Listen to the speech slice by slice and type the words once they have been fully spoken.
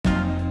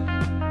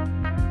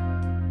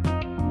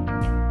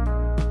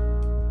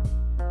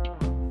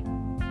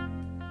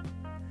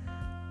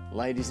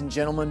Ladies and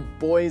gentlemen,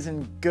 boys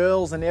and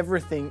girls and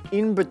everything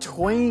in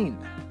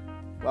between.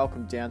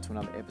 Welcome down to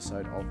another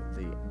episode of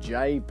the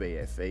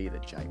JBFE, the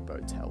Jake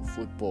Botel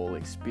Football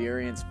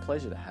Experience.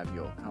 Pleasure to have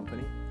your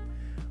company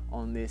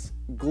on this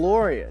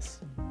glorious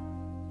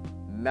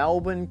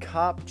Melbourne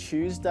Cup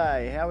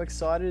Tuesday. How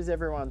excited is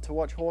everyone to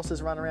watch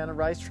horses run around a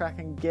racetrack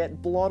and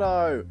get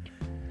blotto?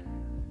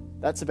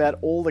 That's about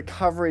all the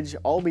coverage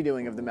I'll be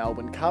doing of the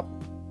Melbourne Cup.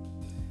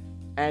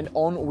 And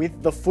on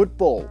with the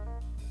football.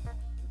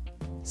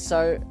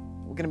 So,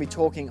 we're going to be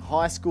talking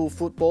high school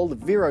football. The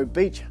Vero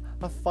Beach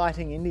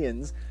Fighting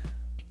Indians,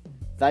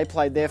 they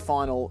played their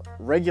final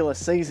regular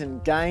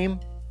season game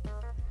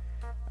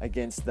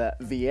against the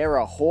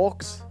Viera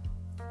Hawks,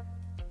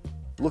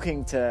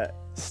 looking to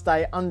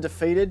stay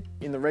undefeated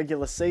in the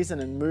regular season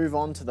and move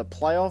on to the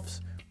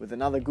playoffs with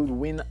another good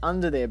win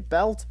under their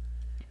belt.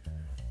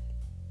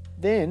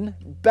 Then,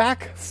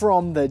 back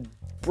from the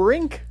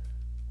Brink,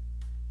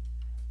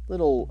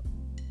 little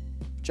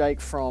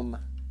Jake Fromm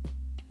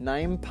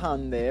name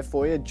pun there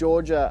for you.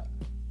 Georgia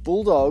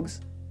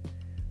Bulldogs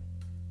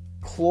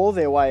claw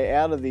their way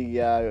out of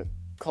the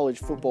college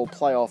football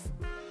playoff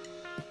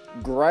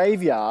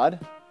graveyard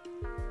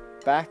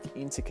back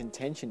into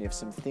contention if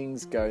some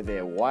things go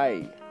their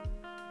way.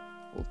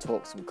 We'll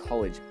talk some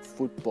college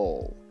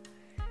football.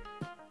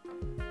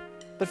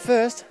 But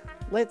first,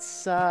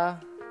 let's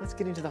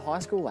get into the high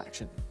school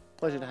action.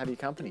 Pleasure to have your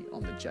company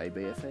on the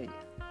JBFE.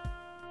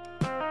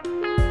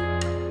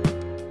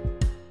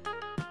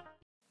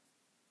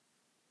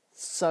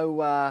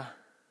 So,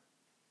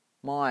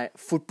 my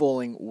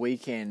footballing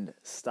weekend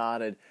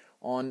started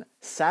on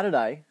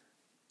Saturday,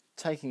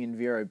 taking in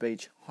Vero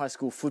Beach High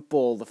School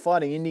football, the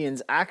Fighting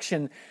Indians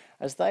action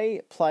as they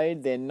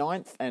played their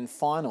 9th and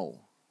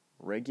final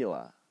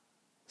regular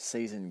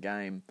season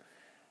game.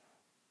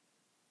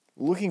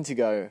 Looking to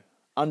go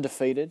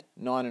undefeated,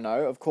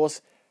 9-0. Of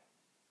course,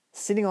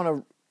 sitting on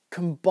a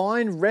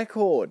combined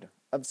record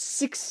of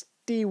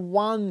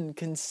 61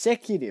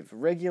 consecutive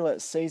regular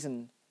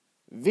season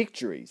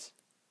victories.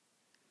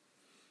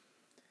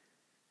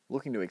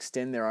 Looking to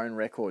extend their own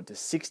record to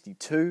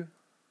 62.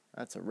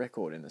 That's a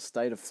record in the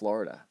state of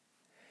Florida.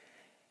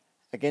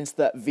 Against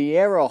the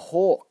Viera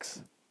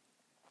Hawks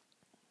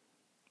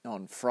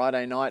on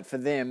Friday night for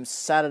them,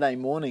 Saturday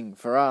morning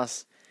for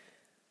us.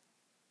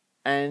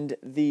 And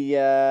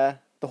the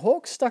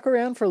Hawks stuck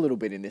around for a little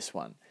bit in this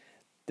one.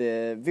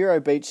 The Vero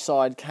Beach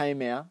side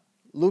came out,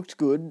 looked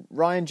good.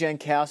 Ryan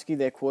Jankowski,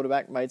 their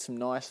quarterback, made some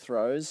nice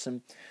throws.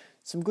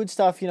 Some good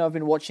stuff. I've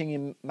been watching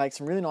him make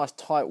some really nice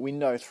tight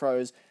window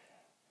throws.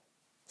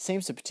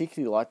 Seems to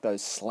particularly like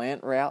those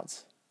slant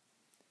routes.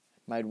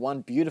 Made one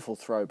beautiful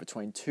throw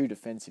between two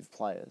defensive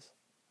players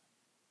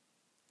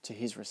to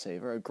his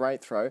receiver. A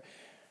great throw.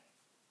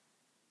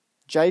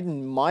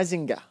 Jaden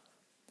Meisinger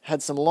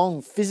had some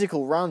long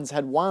physical runs.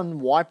 Had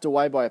one wiped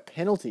away by a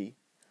penalty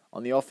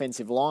on the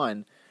offensive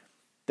line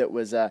that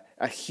was a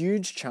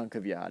huge chunk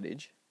of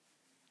yardage.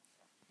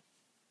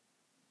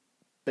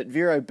 But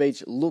Vero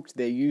Beach looked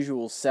their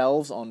usual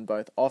selves on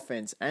both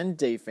offense and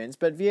defense,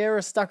 but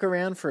Viera stuck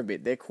around for a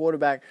bit. Their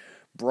quarterback,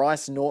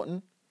 Bryce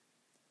Norton,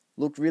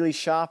 looked really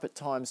sharp at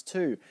times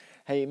too.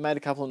 He made a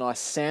couple of nice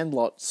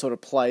sandlot sort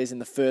of plays in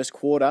the first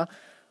quarter.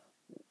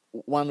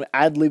 One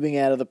ad-libbing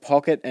out of the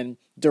pocket and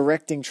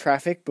directing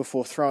traffic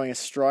before throwing a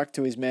strike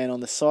to his man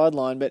on the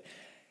sideline. But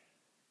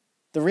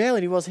the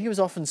reality was he was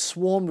often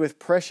swarmed with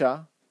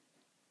pressure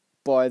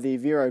by the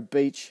Vero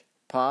Beach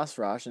pass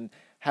rush and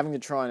having to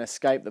try and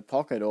escape the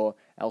pocket or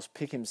else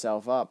pick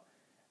himself up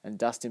and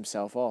dust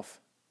himself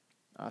off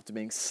after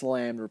being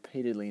slammed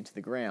repeatedly into the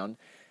ground.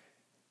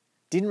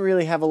 Didn't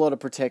really have a lot of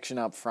protection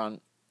up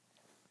front.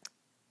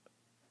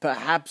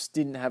 Perhaps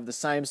didn't have the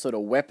same sort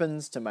of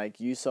weapons to make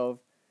use of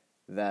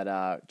that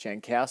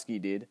Jankowski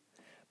did.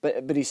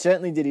 But he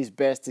certainly did his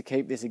best to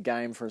keep this a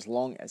game for as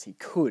long as he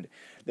could.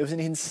 There was an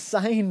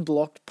insane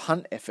blocked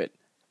punt effort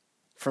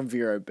from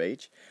Vero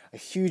Beach. A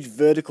huge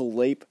vertical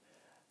leap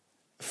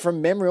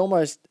from memory,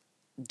 almost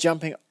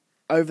jumping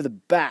over the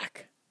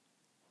back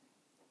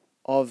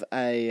of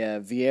a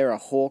Viera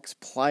Hawks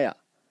player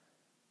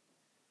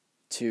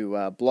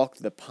to block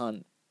the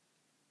punt.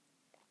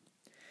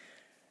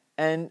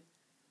 And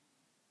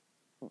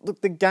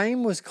look, the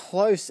game was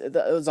close. It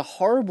was a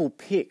horrible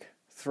pick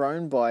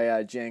thrown by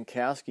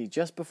Jankowski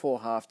just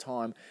before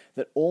halftime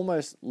that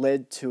almost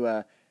led to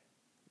a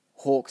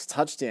Hawks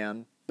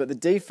touchdown, but the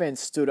defense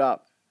stood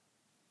up,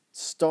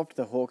 stopped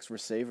the Hawks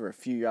receiver a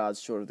few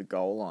yards short of the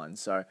goal line.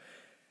 So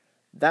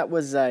that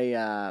was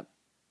a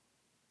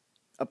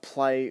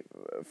play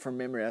from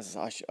memory.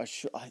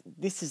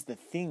 This is the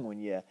thing when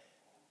you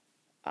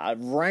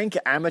rank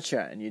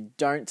amateur and you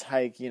don't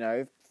take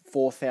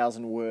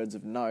 4,000 words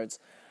of notes.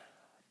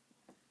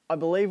 I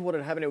believe what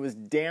had happened, it was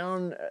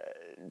down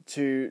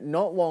to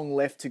not long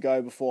left to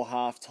go before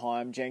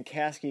halftime.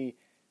 Jankowski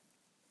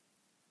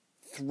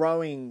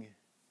throwing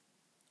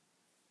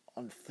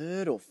on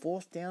third or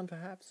fourth down,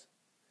 perhaps,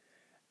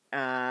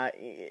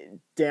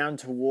 down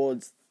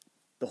towards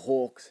the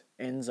Hawks'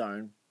 end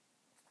zone,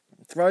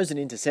 throws an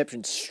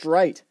interception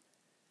straight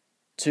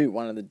to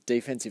one of the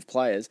defensive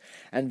players,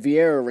 and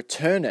Viera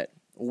return it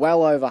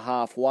well over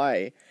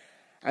halfway.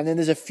 And then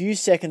there's a few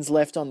seconds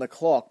left on the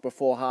clock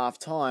before half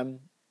time.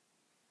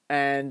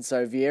 And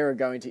so Viera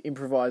going to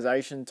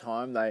improvisation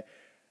time. They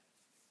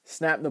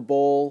snap the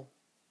ball,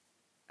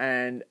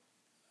 and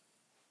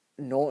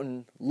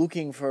Norton,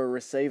 looking for a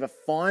receiver,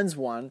 finds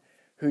one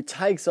who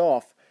takes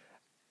off.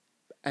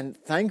 And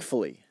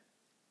thankfully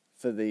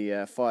for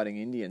the Fighting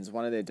Indians,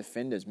 one of their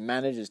defenders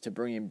manages to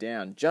bring him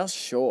down just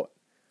short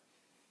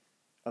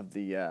of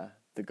the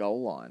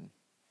goal line.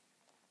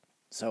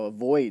 So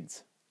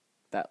avoids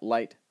that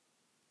late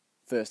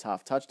first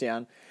half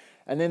touchdown.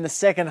 And then the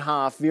second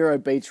half, Vero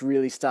Beach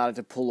really started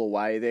to pull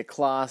away. Their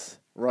class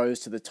rose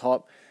to the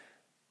top.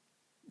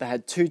 They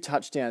had 2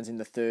 touchdowns in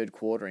the third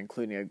quarter,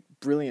 including a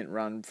brilliant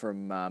run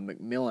from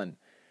McMillan.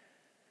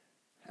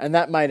 And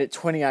that made it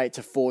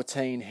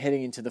 28-14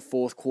 heading into the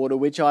fourth quarter,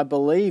 which I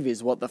believe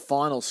is what the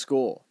final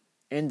score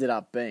ended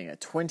up being, a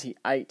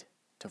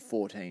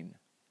 28-14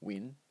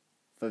 win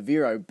for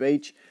Vero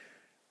Beach.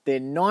 Their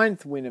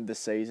 9th win of the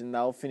season.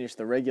 They'll finish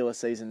the regular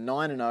season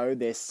 9-0,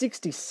 their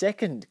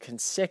 62nd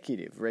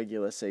consecutive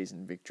regular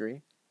season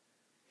victory.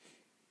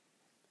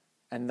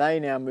 And they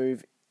now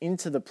move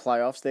into the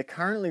playoffs. They're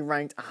currently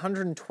ranked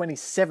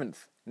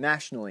 127th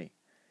nationally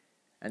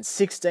and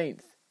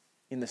 16th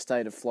in the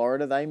state of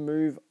Florida. They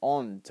move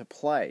on to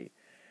play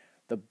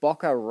the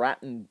Boca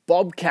Raton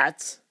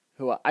Bobcats,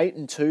 who are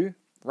 8-2,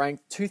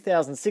 ranked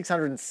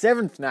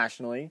 2,607th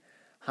nationally,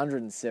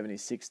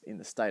 176th in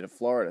the state of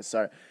Florida.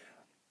 So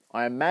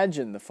I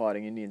imagine the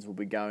Fighting Indians will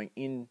be going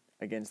in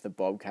against the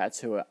Bobcats,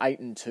 who are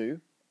 8-2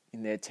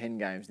 in their 10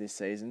 games this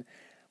season.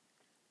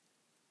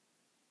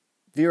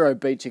 Vero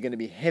Beach are going to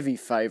be heavy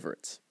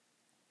favourites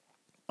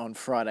on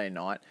Friday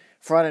night.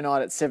 Friday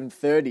night at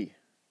 7:30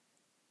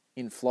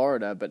 in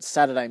Florida, but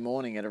Saturday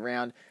morning at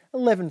around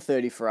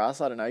 11:30 for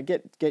us. I don't know.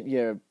 Get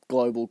your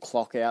global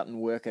clock out and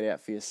work it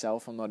out for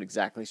yourself. I'm not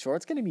exactly sure.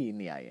 It's going to be in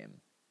the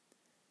AM.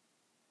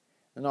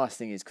 The nice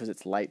thing is, because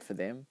it's late for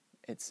them,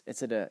 it's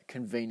at a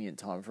convenient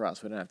time for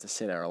us. We don't have to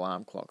set our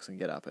alarm clocks and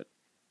get up at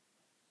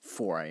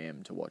 4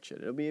 a.m. to watch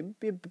it. It'll be a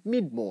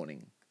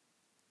mid-morning,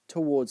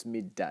 towards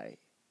midday,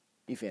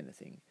 if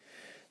anything.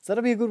 So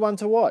that'll be a good one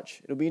to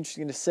watch. It'll be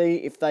interesting to see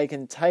if they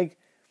can take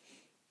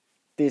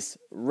this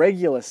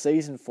regular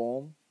season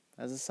form,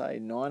 as I say,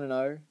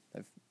 9-0.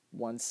 They've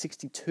won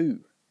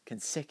 62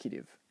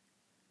 consecutive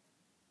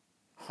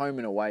home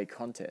and away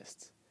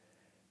contests.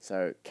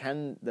 So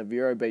can the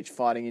Vero Beach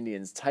Fighting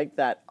Indians take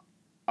that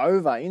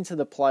over into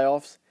the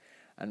playoffs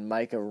and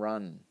make a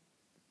run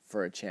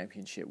for a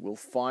championship? We'll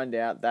find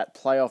out. That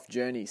playoff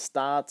journey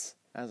starts,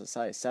 as I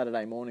say,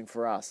 Saturday morning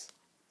for us,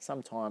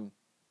 sometime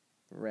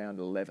around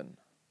 11,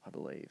 I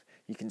believe.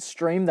 You can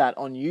stream that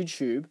on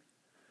YouTube.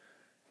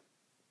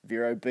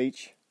 Vero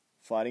Beach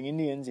Fighting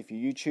Indians. If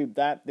you YouTube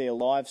that, their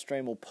live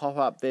stream will pop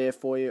up there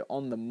for you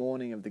on the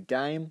morning of the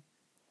game.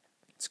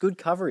 It's good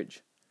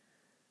coverage.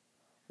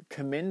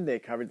 Commend their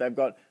coverage. They've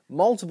got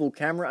multiple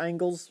camera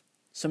angles,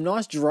 some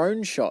nice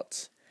drone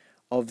shots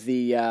of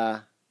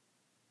the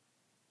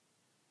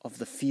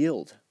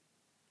field,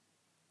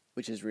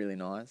 which is really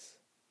nice.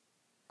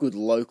 Good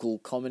local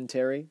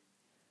commentary.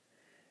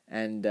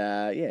 And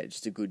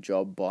just a good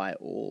job by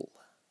all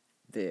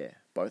there,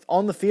 both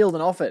on the field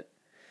and off it.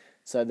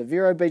 So the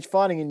Vero Beach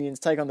Fighting Indians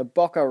take on the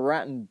Boca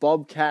Raton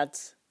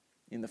Bobcats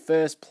in the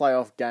first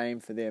playoff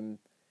game for them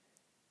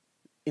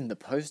in the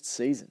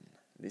postseason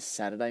this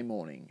Saturday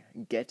morning.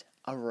 Get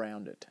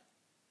around it.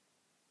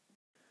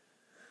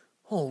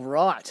 All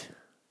right.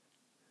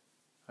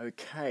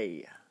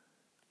 Okay.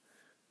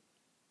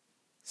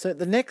 So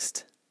the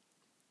next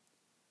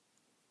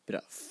bit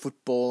of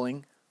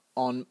footballing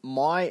on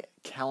my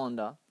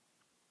calendar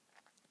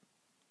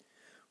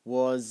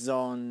was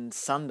on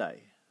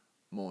Sunday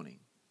morning,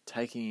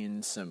 taking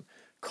in some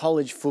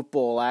college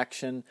football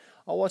action.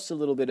 I watched a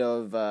little bit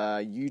of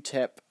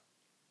UTEP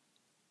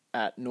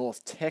at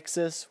North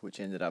Texas, which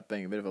ended up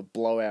being a bit of a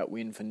blowout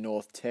win for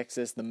North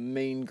Texas. The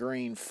Mean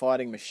Green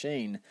Fighting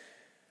Machine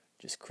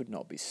just could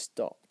not be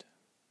stopped.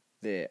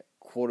 Their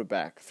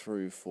quarterback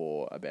threw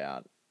for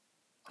about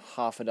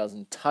half a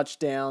dozen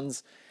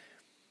touchdowns,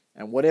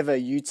 and whatever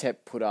UTEP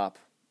put up,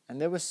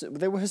 and there were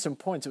some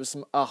points. It was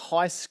a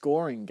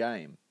high-scoring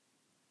game.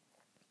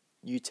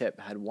 UTEP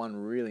had one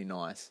really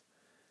nice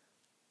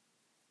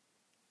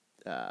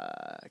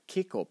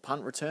kick or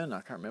punt return.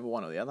 I can't remember,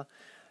 one or the other.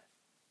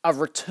 A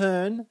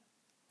return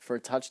for a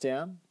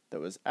touchdown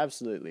that was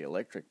absolutely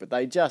electric, but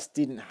they just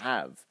didn't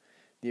have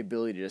the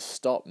ability to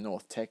stop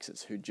North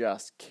Texas, who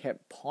just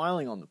kept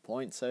piling on the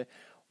points. So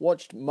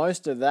watched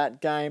most of that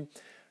game.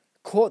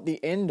 Caught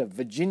the end of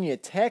Virginia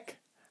Tech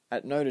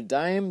at Notre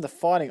Dame. The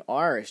Fighting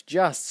Irish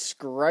just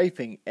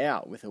scraping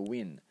out with a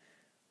win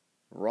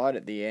right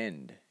at the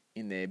end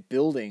in their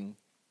building,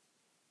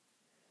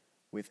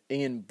 with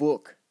Ian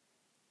Book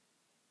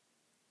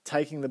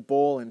taking the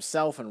ball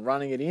himself and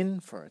running it in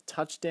for a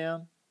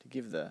touchdown to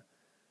give the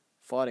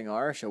Fighting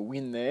Irish a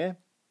win there.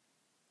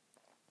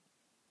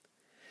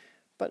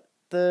 But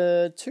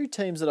the two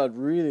teams that I'd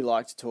really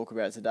like to talk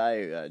about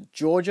today,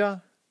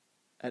 Georgia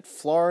at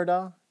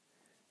Florida,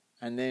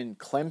 and then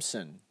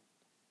Clemson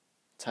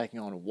taking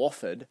on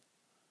Wofford.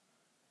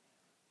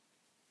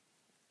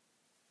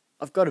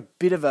 I've got a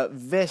bit of a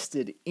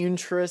vested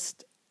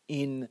interest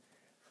in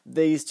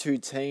these two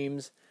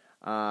teams.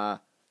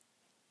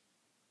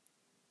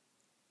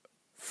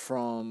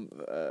 From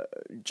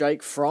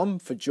Jake Fromm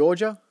for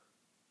Georgia,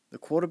 the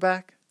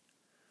quarterback.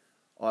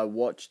 I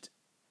watched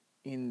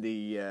in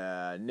the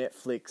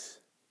Netflix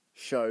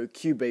show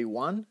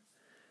QB1.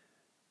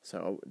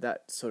 So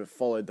that sort of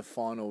followed the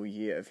final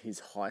year of his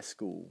high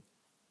school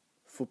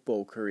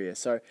football career.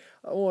 So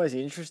I'm always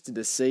interested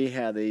to see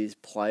how these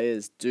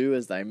players do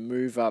as they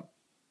move up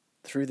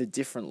through the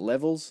different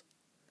levels.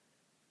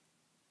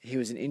 He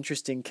was an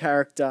interesting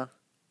character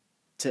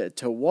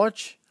to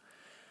watch.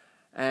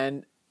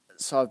 And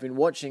so I've been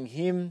watching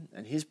him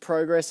and his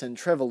progress, and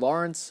Trevor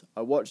Lawrence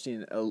I watched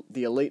in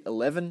the Elite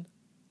 11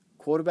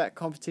 quarterback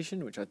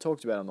competition, which I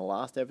talked about on the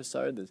last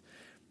episode. There's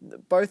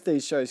both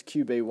these shows,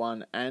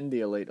 QB1 and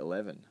the Elite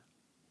 11.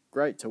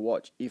 Great to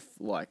watch if,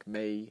 like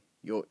me,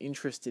 you're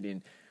interested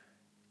in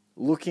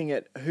looking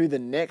at who the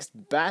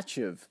next batch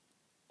of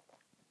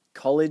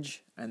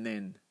college and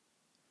then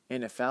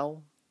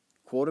NFL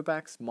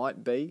quarterbacks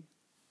might be.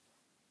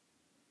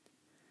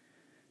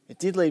 It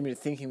did lead me to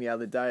thinking the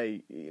other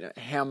day,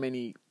 how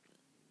many,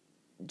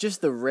 just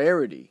the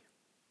rarity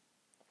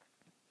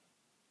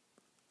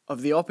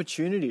of the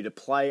opportunity to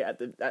play at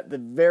the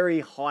very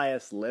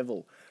highest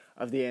level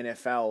of the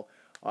NFL.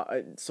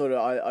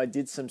 I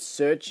did some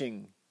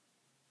searching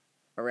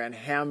around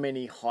how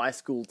many high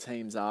school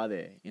teams are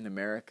there in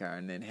America,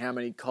 and then how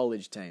many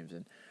college teams,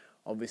 and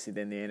obviously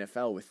then the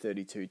NFL with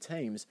 32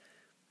 teams.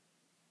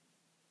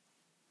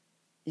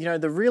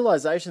 The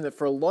realization that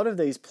for a lot of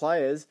these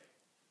players,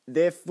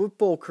 their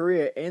football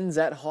career ends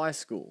at high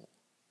school.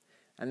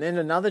 And then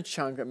another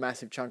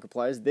massive chunk of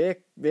players,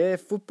 their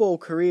football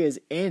careers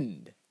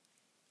end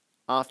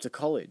after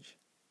college.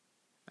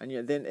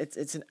 And then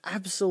it's an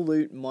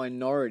absolute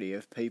minority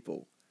of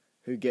people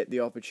who get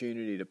the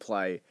opportunity to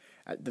play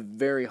at the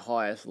very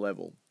highest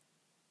level.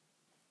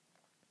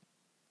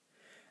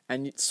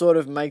 And it sort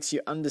of makes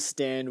you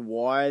understand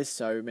why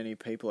so many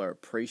people are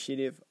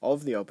appreciative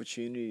of the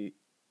opportunity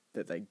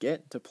that they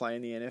get to play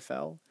in the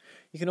NFL.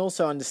 You can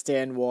also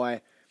understand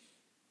why,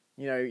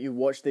 you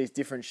watch these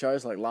different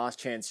shows like Last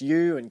Chance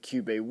U and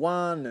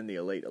QB1 and the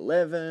Elite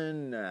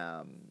 11,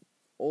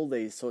 all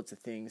these sorts of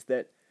things,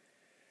 that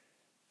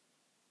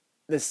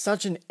there's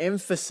such an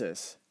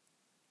emphasis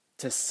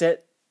to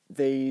set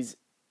these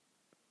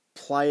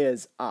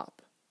players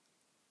up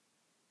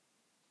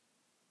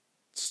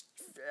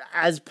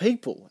as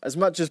people, as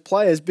much as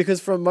players,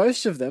 because for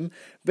most of them,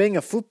 being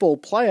a football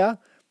player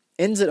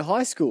ends at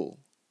high school.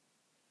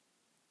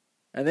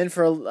 And then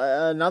for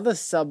another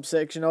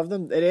subsection of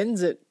them, it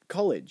ends at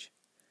college.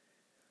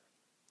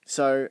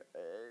 So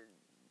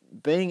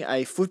being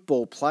a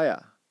football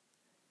player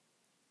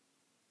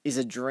is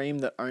a dream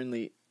that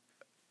only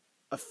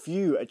a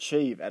few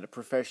achieve at a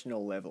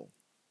professional level.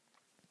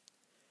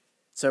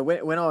 So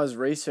when I was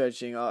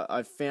researching,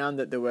 I found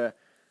that there were,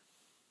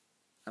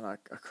 and I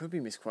could be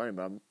misquoting,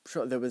 but I'm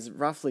sure there was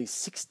roughly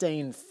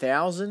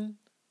 16,000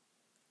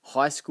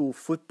 high school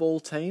football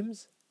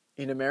teams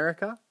in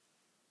America.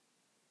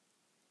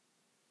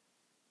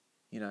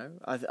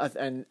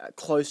 And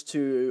close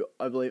to,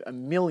 I believe,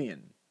 1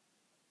 million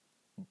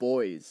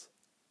boys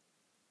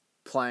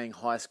playing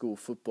high school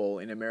football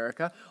in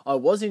America. I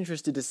was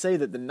interested to see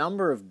that the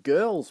number of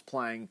girls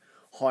playing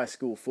high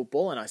school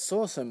football, and I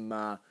saw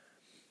some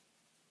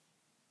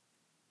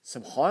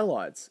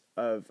highlights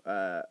of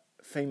a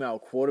female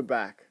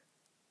quarterback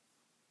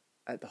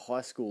at the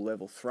high school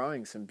level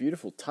throwing some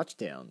beautiful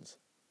touchdowns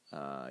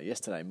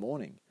yesterday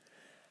morning.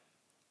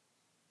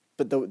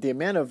 But the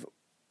amount of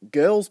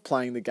girls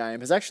playing the game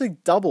has actually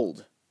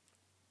doubled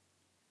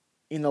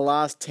in the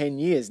last 10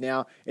 years.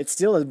 Now, it's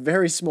still a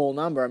very small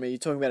number. I mean, you're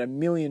talking about 1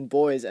 million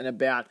boys and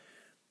about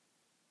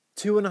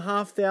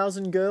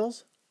 2,500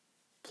 girls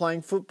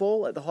playing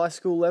football at the high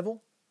school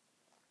level.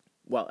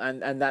 Well,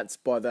 and that's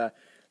by the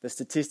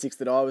statistics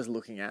that I was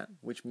looking at,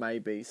 which may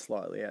be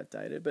slightly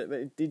outdated, but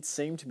it did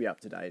seem to be up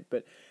to date.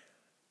 But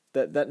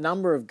that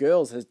number of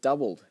girls has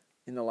doubled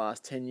in the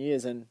last 10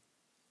 years, and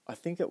I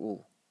think it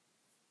will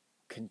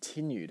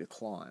continue to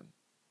climb.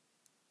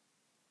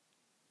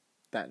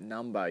 That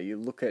number, you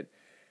look at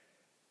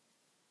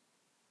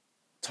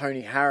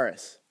Tony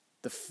Harris,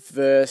 the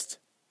first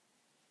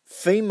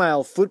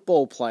female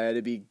football player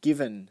to be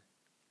given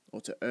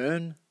or to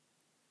earn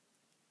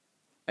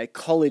a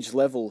college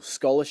level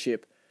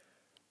scholarship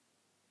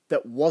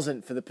that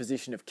wasn't for the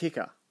position of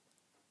kicker.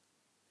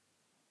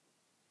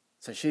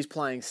 So she's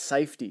playing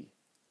safety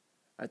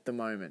at the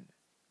moment.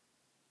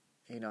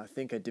 I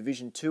think a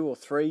Division 2 or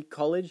 3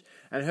 college,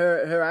 and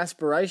her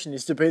aspiration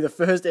is to be the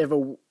first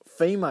ever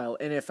female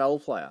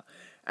NFL player.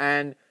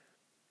 And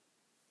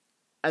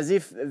as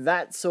if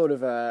that sort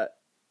of a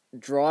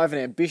drive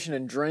and ambition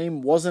and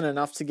dream wasn't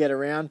enough to get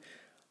around,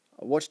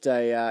 I watched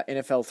a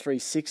NFL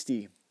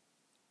 360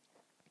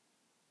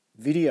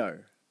 video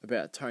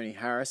about Tony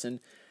Harris and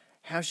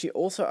how she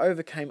also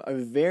overcame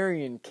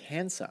ovarian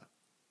cancer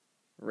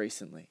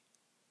recently.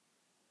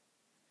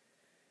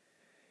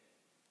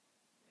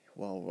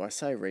 Well, I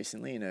say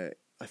recently,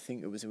 I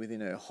think it was within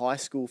her high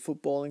school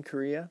footballing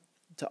career,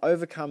 to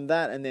overcome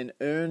that and then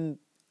earn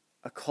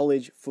a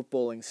college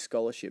footballing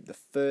scholarship, the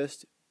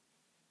first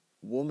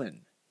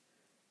woman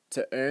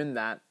to earn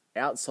that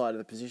outside of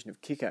the position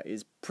of kicker,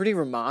 is pretty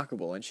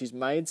remarkable. And she's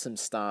made some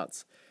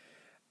starts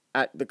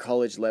at the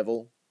college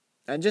level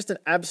and just an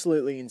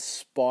absolutely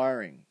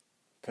inspiring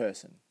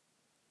person.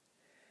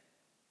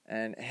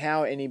 And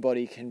how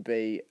anybody can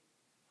be,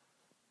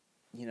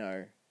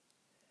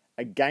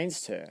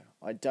 against her,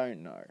 I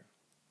don't know.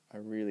 I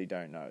really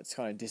don't know. It's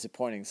kind of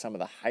disappointing, some of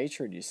the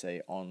hatred you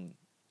see online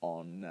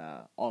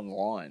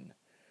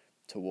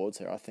towards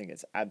her. I think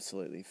it's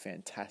absolutely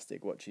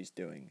fantastic what she's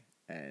doing,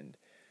 and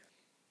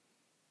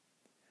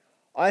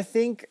I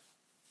think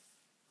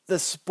the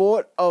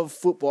sport of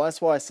football,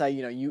 that's why I say,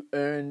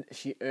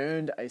 she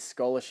earned a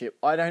scholarship.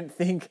 I don't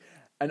think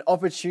an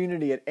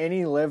opportunity at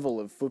any level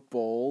of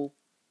football,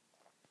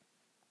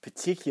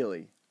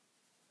 particularly,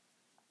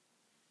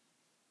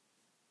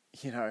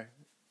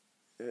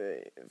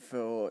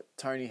 for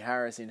Tony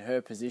Harris in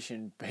her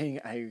position, being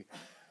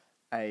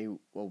a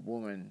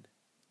woman,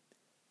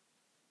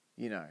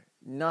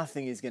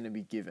 nothing is going to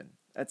be given.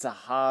 It's a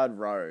hard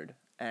road,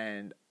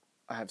 and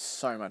I have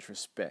so much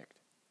respect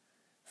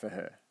for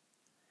her.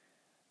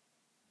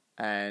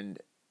 And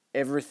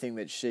everything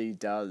that she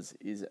does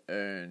is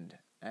earned,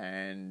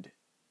 and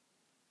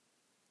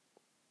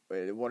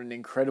what an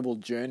incredible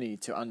journey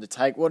to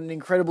undertake, what an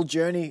incredible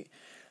journey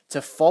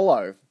to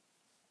follow.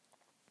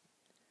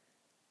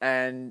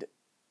 And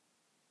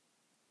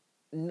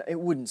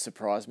it wouldn't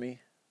surprise me,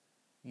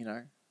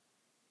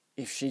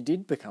 if she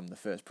did become the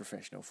first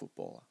professional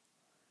footballer.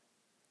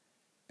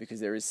 Because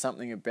there is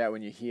something about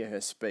when you hear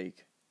her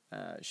speak,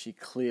 she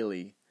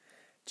clearly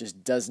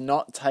just does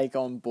not take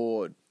on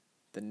board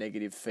the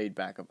negative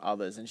feedback of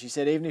others. And she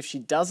said even if she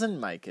doesn't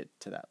make it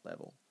to that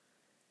level,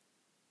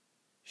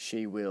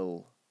 she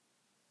will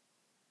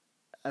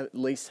at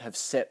least have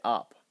set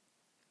up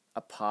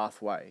a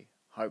pathway,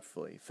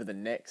 hopefully, for the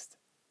next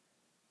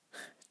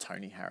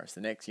Tony Harris,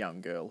 the next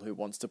young girl who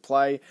wants to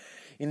play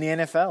in the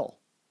NFL.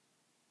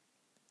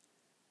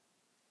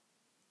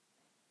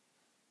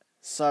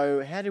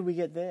 So how did we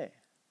get there?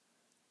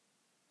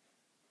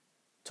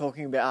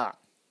 Talking about,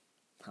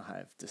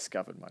 I've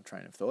discovered my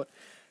train of thought.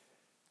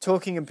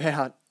 Talking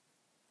about,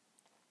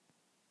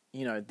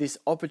 this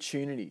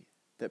opportunity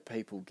that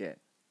people get,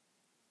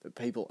 that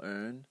people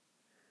earn.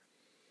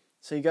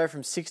 So you go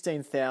from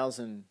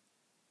 16,000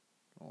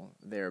 or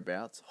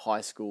thereabouts,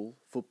 high school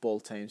football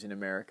teams in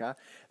America.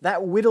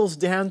 That whittles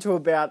down to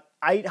about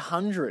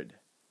 800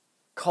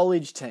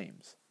 college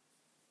teams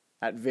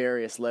at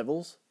various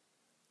levels,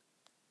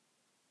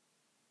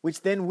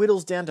 which then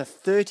whittles down to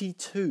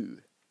 32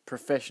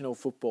 professional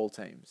football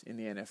teams in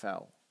the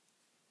NFL.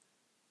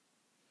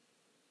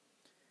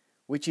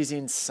 Which is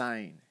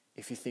insane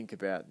if you think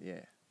about,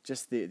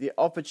 just the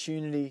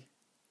opportunity.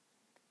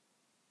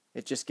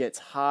 It just gets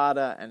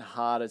harder and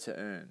harder to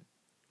earn.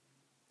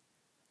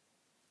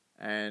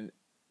 And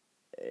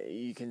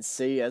you can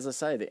see, as I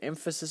say, the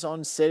emphasis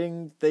on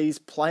setting these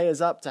players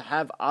up to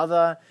have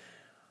other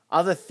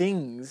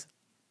things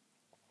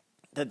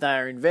that they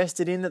are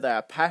invested in, that they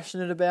are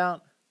passionate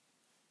about.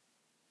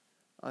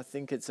 I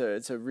think it's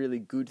a really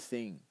good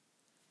thing.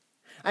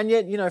 And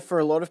yet, for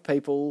a lot of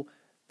people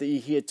that you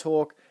hear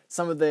talk,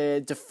 some of their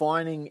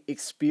defining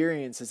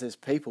experiences as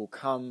people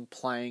come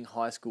playing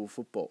high school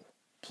football,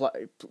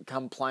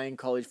 come playing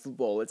college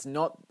football. It's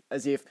not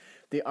as if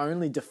the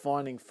only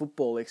defining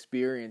football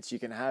experience you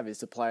can have is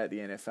to play at the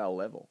NFL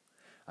level.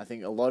 I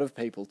think a lot of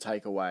people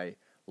take away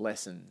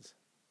lessons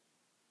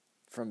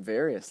from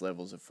various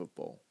levels of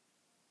football.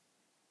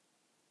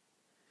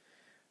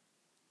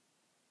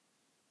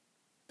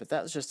 But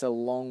that's just a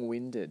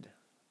long-winded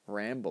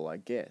ramble, I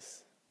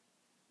guess,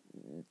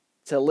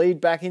 to lead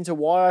back into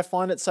why I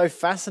find it so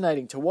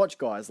fascinating to watch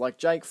guys like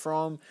Jake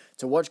Fromm,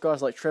 to watch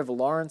guys like Trevor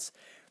Lawrence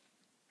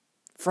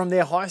from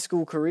their high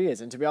school careers,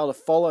 and to be able to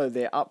follow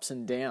their ups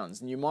and downs.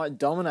 And you might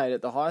dominate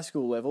at the high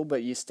school level,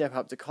 but you step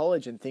up to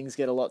college and things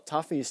get a lot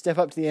tougher. You step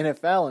up to the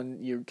NFL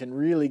and you can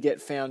really get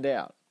found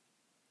out.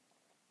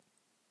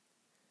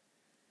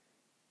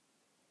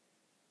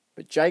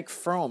 But Jake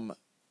Fromm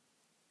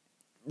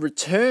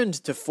returned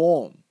to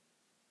form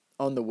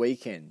on the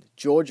weekend.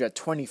 Georgia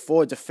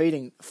 24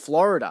 defeating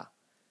Florida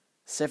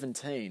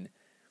 17.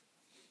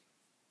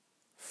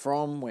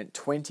 Fromm went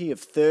 20 of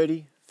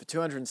 30 for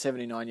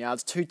 279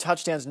 yards, 2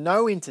 touchdowns,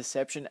 no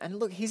interception. And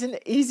look, he's an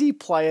easy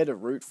player to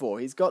root for.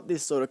 He's got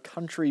this sort of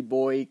country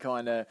boy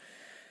kind of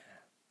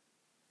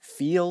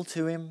feel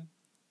to him.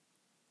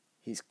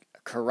 He's a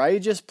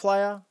courageous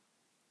player.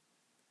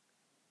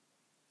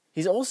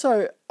 He's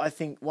also, I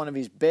think, one of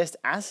his best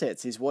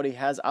assets is what he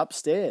has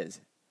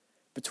upstairs,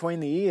 between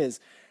the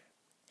ears.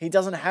 He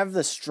doesn't have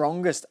the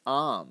strongest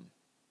arm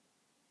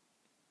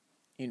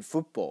in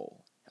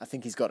football. I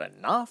think he's got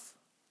enough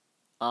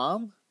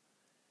arm,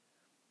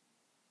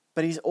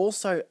 but he's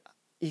also,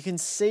 you can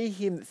see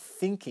him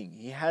thinking.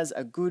 He has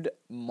a good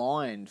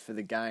mind for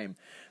the game.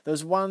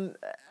 There's one,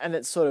 and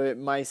it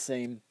may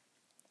seem,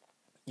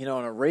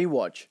 on a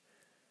rewatch,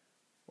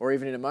 or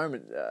even in a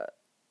moment,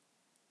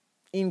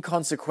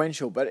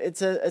 inconsequential, but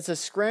it's a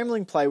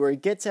scrambling play where he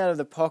gets out of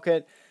the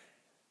pocket.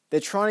 They're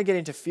trying to get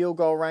into field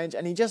goal range,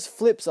 and he just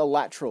flips a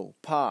lateral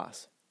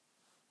pass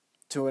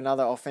to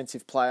another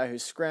offensive player who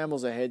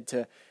scrambles ahead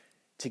to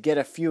get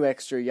a few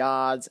extra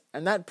yards,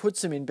 and that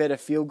puts him in better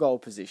field goal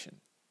position.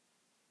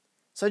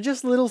 So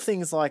just little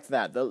things like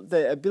that,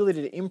 the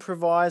ability to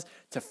improvise,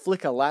 to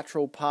flick a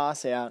lateral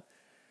pass out.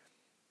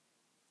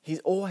 He's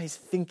always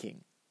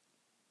thinking.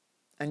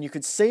 And you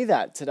could see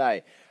that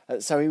today.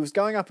 So he was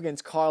going up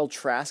against Kyle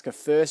Trask, a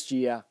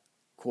first-year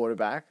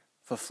quarterback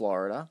for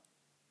Florida,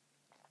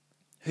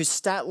 whose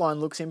stat line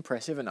looks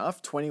impressive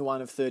enough.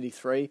 21 of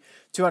 33,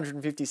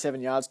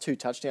 257 yards, 2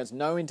 touchdowns,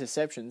 no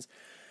interceptions.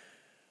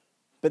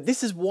 But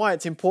this is why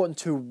it's important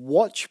to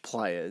watch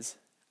players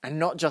and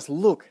not just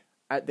look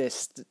at their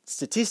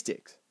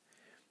statistics,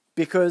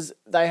 because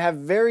they have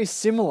very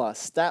similar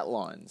stat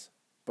lines,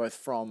 both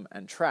Fromm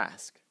and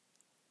Trask.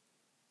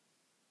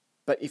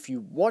 But if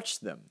you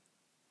watch them,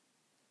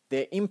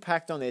 their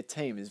impact on their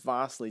team is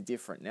vastly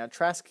different. Now,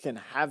 Trask can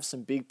have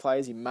some big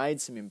plays. He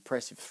made some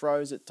impressive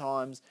throws at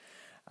times.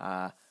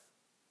 But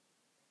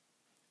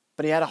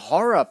he had a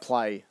horror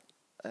play,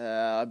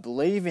 I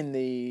believe, in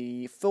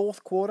the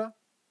fourth quarter.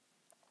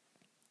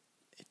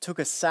 It took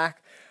a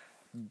sack,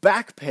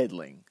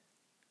 backpedaling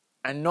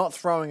and not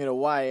throwing it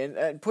away,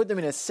 and put them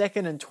in a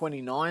 2nd and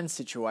 29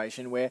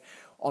 situation where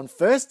on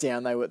first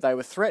down they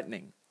were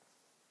threatening.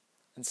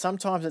 And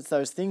sometimes it's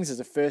those things as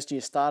a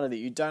first-year starter that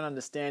you don't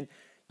understand.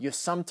 You're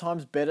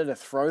sometimes better to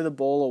throw the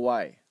ball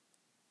away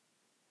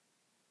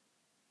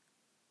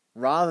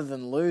rather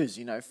than lose,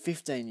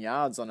 15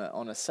 yards on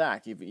a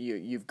sack.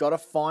 You've got to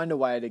find a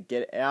way to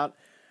get out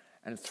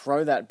and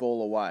throw that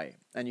ball away.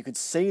 And you could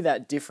see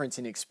that difference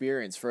in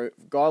experience for a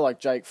guy like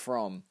Jake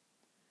Fromm,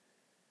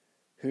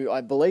 who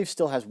I believe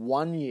still has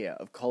 1 year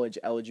of college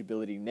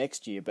eligibility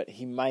next year, but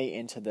he may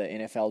enter the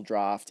NFL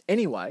draft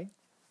anyway.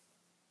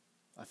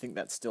 I think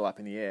that's still up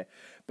in the air.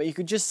 But you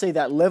could just see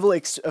that level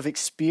of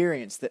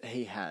experience that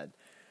he had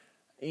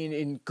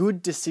in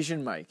good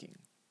decision-making.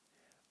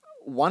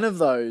 One of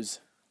those,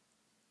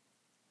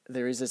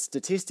 there is a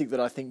statistic that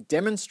I think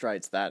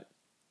demonstrates that.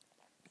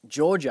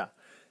 Georgia,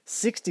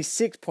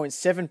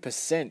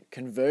 66.7%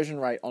 conversion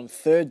rate on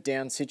third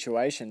down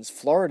situations.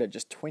 Florida,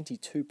 just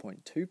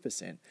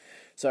 22.2%.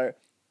 So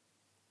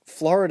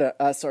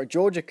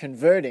Georgia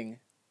converting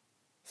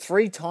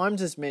 3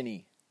 times as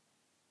many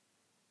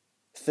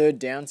third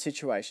down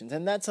situations,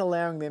 and that's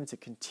allowing them to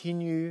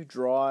continue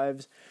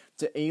drives,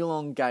 to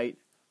elongate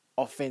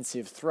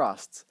offensive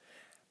thrusts.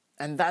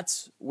 And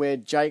that's where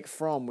Jake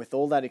Fromm, with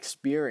all that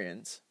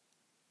experience,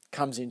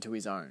 comes into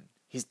his own.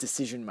 His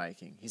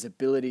decision-making, his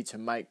ability to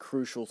make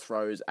crucial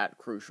throws at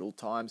crucial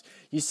times.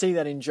 You see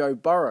that in Joe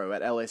Burrow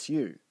at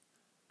LSU.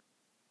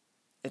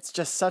 It's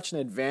just such an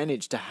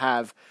advantage to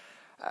have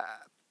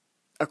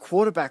a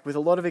quarterback with a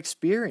lot of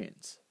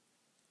experience.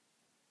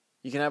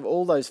 You can have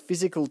all those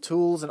physical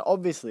tools, and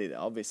obviously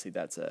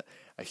that's a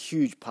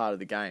huge part of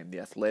the game, the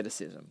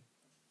athleticism,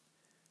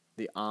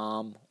 the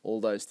arm, all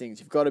those things.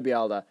 You've got to be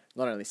able to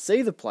not only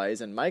see the plays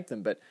and make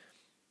them, but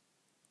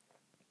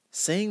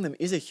seeing them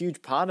is a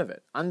huge part of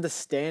it.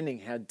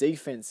 Understanding how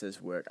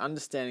defenses work,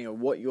 understanding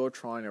of what you're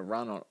trying to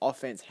run on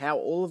offense, how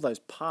all of those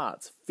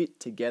parts fit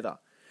together.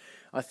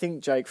 I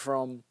think Jake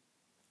Fromm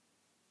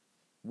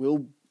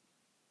will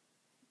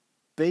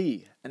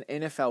be an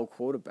NFL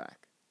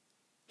quarterback.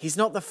 He's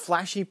not the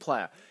flashy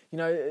player.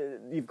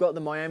 You've got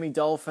the Miami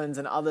Dolphins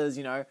and others,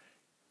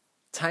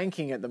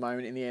 tanking at the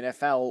moment in the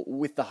NFL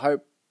with the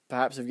hope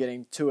perhaps of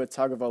getting Tua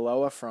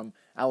Tagovailoa from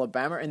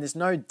Alabama. And there's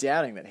no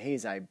doubting that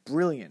he's a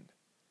brilliant,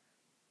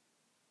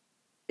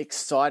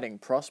 exciting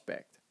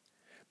prospect.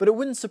 But it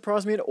wouldn't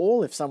surprise me at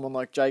all if someone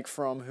like Jake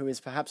Fromm, who is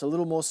perhaps a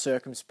little more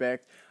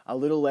circumspect, a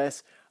little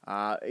less,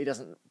 he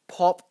doesn't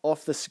pop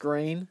off the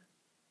screen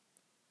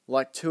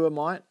like Tua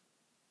might.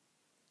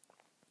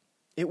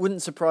 It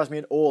wouldn't surprise me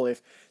at all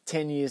if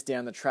 10 years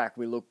down the track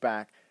we look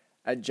back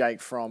at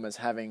Jake Fromm as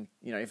having,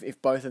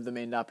 if both of them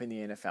end up in the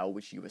NFL,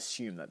 which you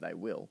assume that they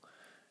will,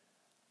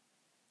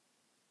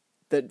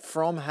 that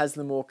Fromm has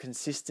the more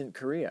consistent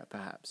career,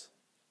 perhaps.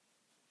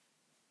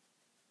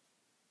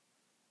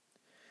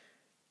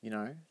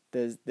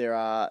 There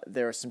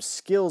are some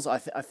skills. I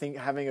think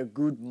having a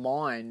good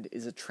mind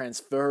is a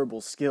transferable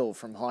skill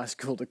from high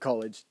school to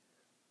college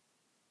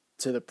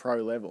to the pro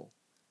level.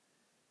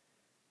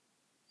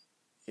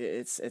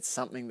 It's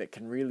something that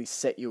can really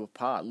set you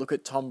apart. Look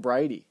at Tom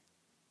Brady,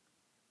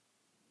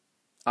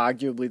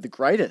 arguably the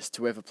greatest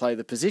to ever play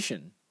the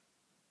position,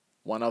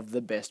 one of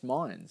the best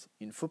minds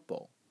in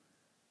football.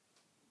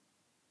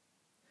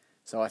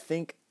 So I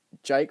think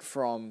Jake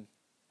Fromm,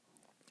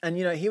 and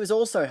he was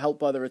also helped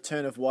by the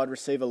return of wide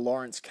receiver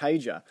Lawrence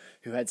Cager,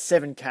 who had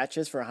 7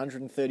 catches for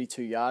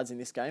 132 yards in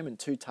this game and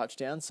 2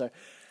 touchdowns. So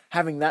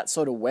having that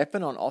sort of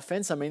weapon on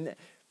offense,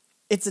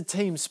 it's a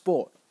team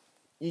sport.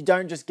 You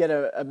don't just get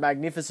a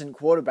magnificent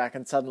quarterback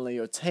and suddenly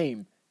your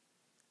team,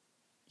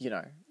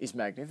 is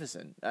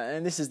magnificent.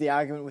 And this is the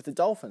argument with the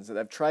Dolphins, that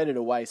they've traded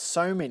away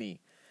so many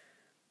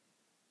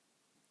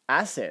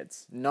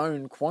assets,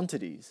 known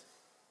quantities.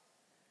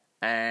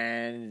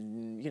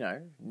 And,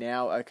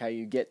 now, okay,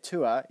 you get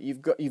Tua,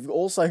 you've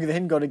also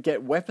then got to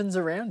get weapons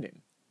around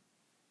him.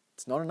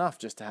 It's not enough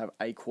just to have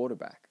a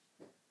quarterback.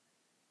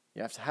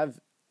 You have to have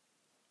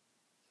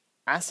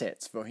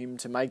assets for him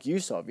to make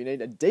use of. You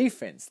need a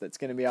defense that's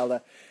going to be able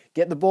to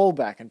get the ball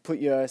back and put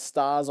your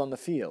stars on the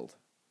field.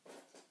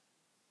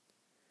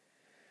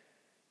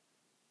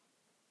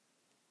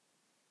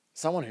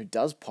 Someone who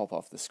does pop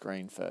off the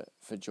screen for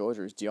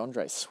Georgia is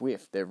DeAndre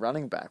Swift, their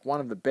running back, one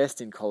of the best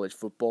in college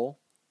football.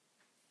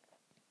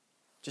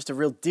 Just a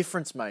real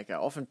difference maker,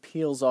 often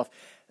peels off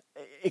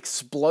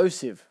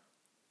explosive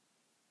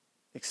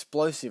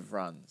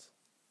runs.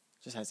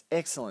 Just has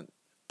excellent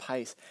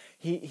pace.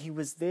 He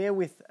was there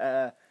with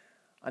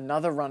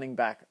another running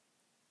back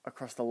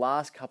across the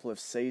last couple of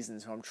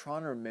seasons, who I'm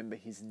trying to remember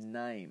his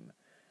name.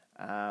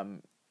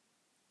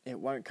 It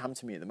won't come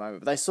to me at the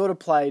moment, but they sort of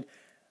played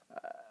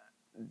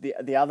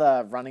the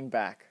other running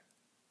back,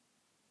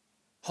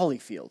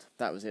 Holyfield.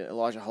 That was it,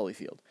 Elijah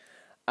Holyfield.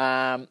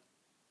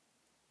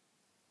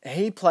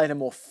 He played a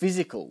more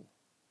physical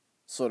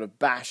sort of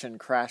bash and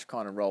crash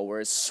kind of role,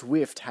 whereas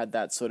Swift had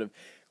that sort of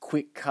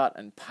quick cut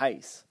and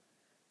pace.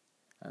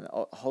 And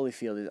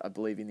Holyfield is, I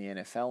believe, in the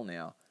NFL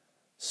now.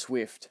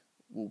 Swift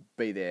will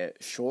be there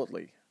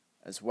shortly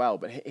as well,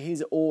 but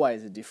he's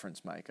always a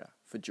difference maker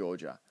for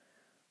Georgia.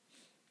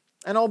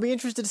 And I'll be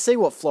interested to see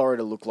what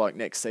Florida look like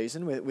next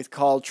season with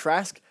Kyle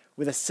Trask,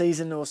 with a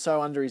season or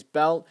so under his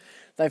belt.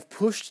 They've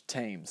pushed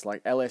teams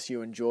like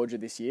LSU and Georgia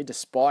this year,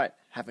 despite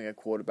having a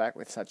quarterback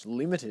with such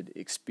limited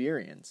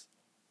experience.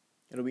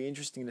 It'll be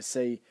interesting to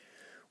see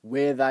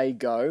where they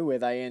go, where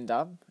they end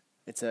up.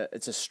 It's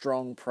a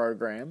strong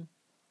program.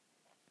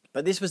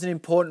 But this was an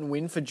important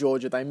win for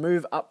Georgia. They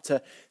move up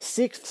to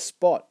 6th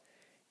spot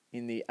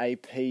in the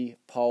AP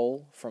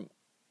poll from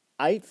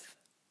 8th.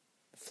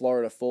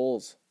 Florida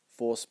falls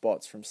 4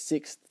 spots from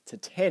 6th to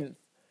 10th.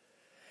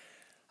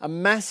 A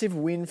massive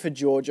win for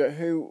Georgia,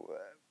 who,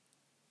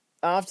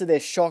 after their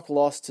shock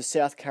loss to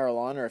South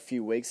Carolina a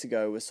few weeks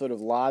ago, was sort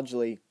of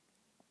largely,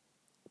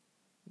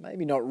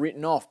 maybe not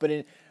written off, but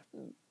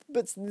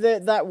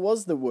that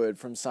was the word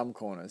from some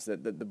corners,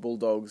 that the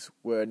Bulldogs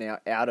were now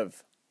out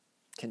of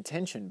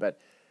contention. But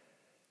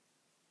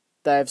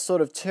they have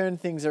sort of turned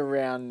things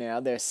around now.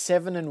 They're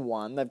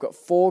 7-1. They've got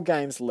 4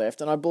 games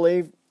left, and I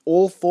believe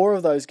all 4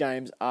 of those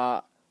games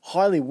are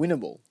highly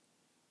winnable.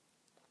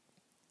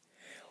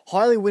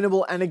 Highly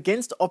winnable, and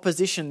against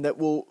opposition that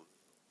will,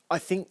 I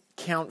think,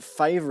 count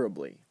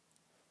favourably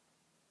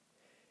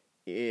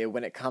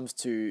when it comes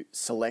to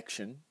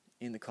selection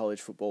in the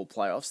college football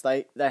playoffs.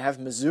 They have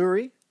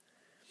Missouri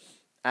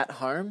at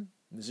home.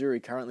 Missouri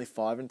currently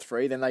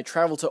 5-3. Then they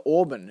travel to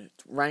Auburn,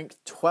 ranked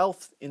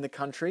 12th in the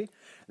country.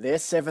 They're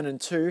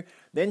 7-2.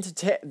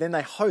 Then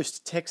they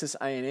host Texas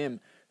A&M,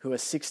 who are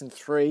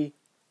 6-3.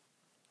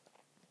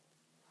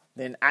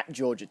 Then at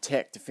Georgia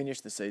Tech to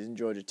finish the season.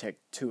 Georgia Tech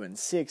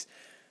 2-6.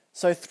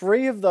 So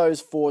 3 of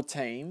those 4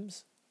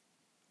 teams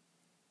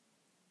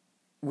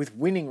with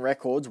winning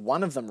records,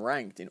 one of them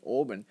ranked in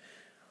Auburn.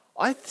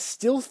 I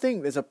still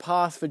think there's a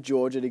path for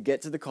Georgia to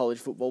get to the college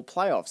football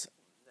playoffs.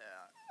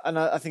 And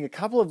I think a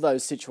couple of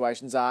those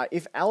situations are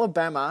if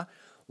Alabama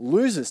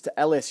loses to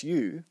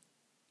LSU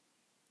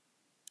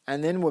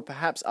and then were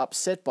perhaps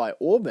upset by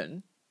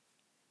Auburn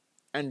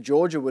and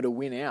Georgia were to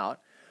win out,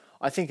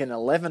 I think an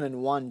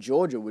 11-1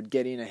 Georgia would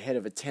get in ahead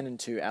of a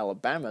 10-2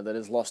 Alabama that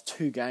has lost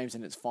 2 games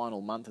in its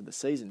final month of the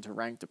season to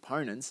ranked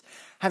opponents.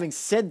 Having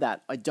said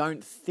that, I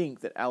don't think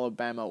that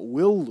Alabama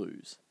will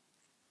lose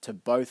to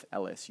both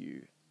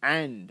LSU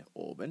and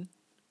Auburn.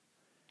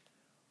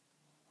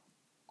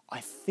 I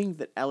think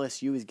that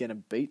LSU is going to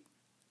beat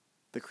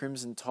the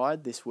Crimson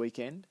Tide this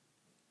weekend.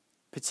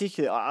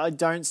 Particularly, I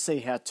don't see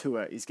how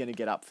Tua is going to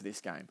get up for this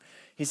game.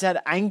 He's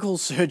had ankle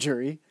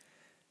surgery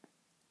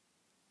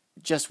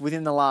just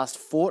within the last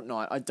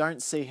fortnight. I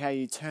don't see how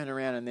you turn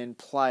around and then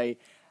play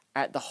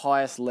at the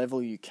highest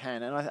level you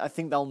can. And I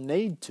think they'll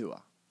need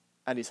Tua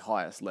at his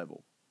highest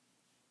level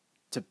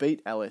to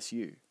beat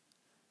LSU.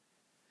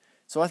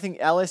 So I think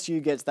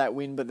LSU gets that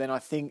win, but then I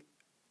think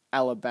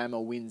Alabama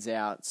wins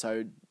out.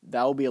 So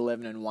they'll be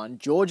 11-1.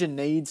 Georgia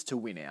needs to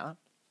win out.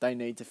 They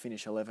need to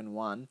finish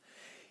 11-1.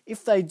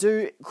 If they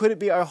do, could it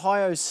be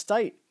Ohio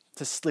State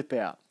to slip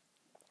out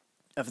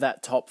of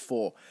that top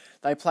 4?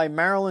 They play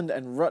Maryland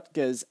and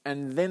Rutgers,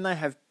 and then they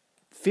have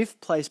 5th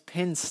place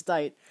Penn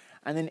State,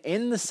 and then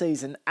end the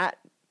season at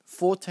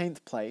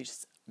 14th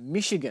place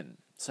Michigan.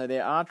 So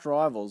their arch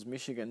rivals,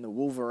 Michigan, the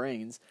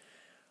Wolverines.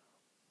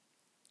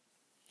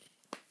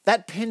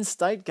 That Penn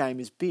State game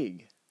is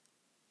big.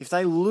 If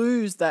they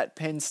lose that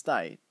Penn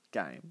State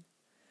game,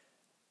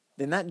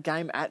 then that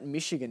game at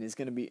Michigan is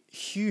going to be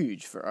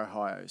huge for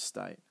Ohio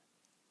State.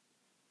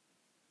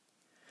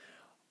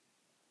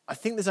 I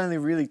think there's only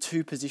really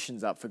 2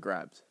 positions up for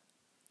grabs.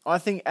 I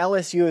think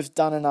LSU has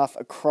done enough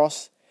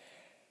across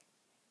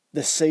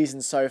the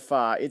season so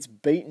far, it's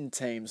beaten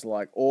teams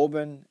like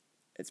Auburn,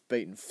 it's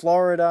beaten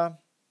Florida,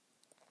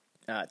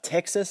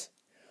 Texas,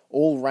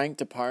 all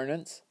ranked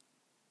opponents.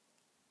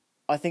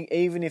 I think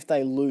even if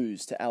they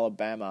lose to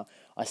Alabama,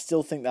 I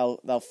still think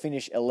they'll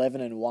finish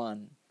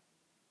 11-1.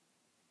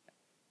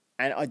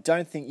 And I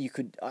don't think you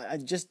could. I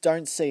just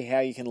don't see how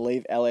you can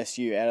leave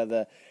LSU out of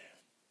the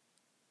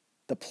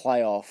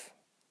playoff,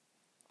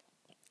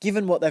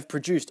 given what they've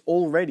produced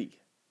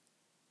already.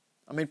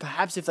 I mean,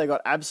 perhaps if they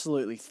got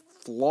absolutely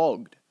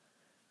flogged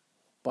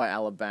by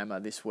Alabama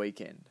this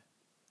weekend,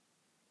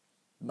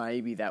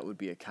 maybe that would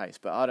be a case.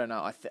 But I don't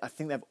know. I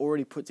think they've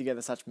already put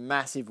together such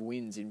massive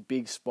wins in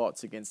big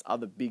spots against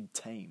other big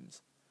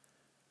teams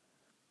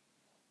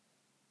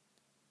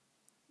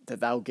that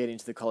they'll get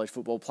into the college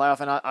football playoff.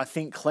 And I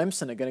think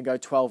Clemson are going to go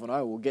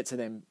 12-0. We'll get to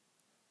them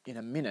in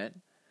a minute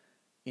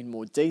in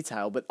more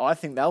detail. But I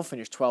think they'll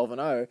finish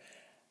 12-0.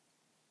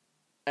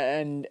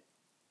 And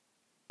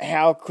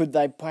how could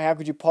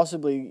you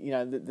possibly,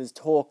 there's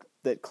talk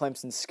that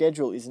Clemson's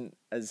schedule isn't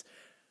as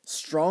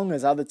strong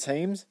as other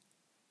teams.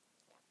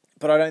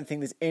 But I don't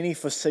think there's any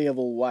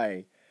foreseeable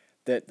way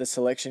that the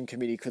selection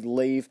committee could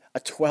leave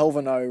a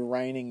 12-0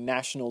 reigning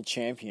national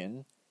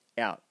champion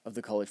out of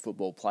the college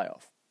football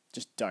playoff.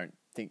 Just don't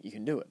think you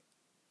can do it.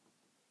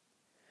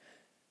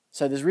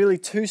 So there's really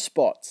two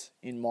spots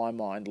in my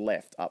mind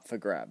left up for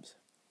grabs.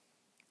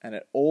 And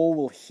it all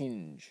will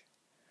hinge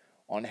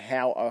on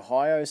how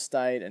Ohio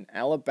State and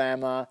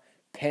Alabama,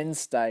 Penn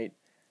State,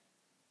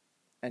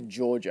 and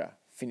Georgia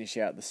finish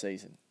out the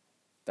season.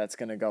 That's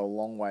going to go a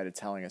long way to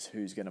telling us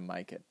who's going to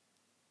make it.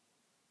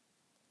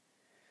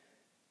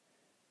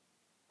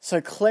 So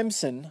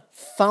Clemson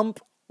thump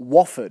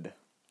Wofford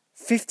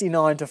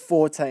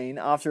 59-14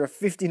 after a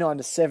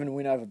 59-7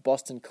 win over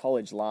Boston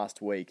College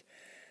last week.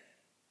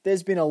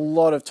 There's been a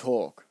lot of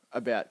talk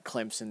about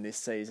Clemson this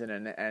season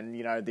and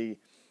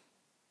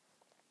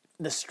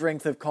the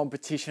strength of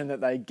competition that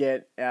they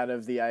get out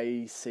of the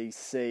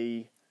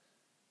ACC.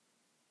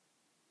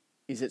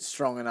 Is it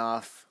strong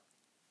enough?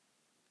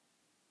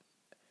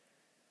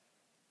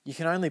 You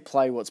can only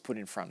play what's put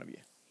in front of you.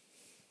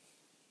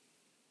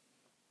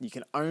 You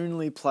can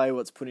only play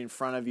what's put in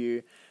front of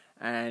you.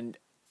 And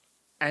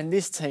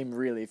this team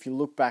really, if you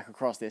look back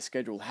across their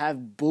schedule,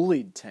 have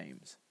bullied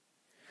teams.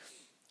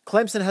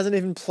 Clemson hasn't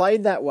even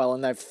played that well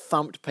and they've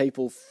thumped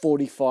people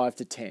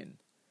 45-10.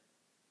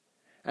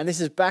 And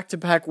this is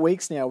back-to-back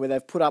weeks now where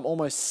they've put up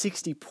almost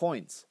 60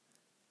 points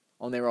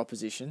on their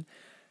opposition.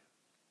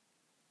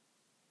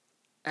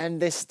 And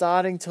they're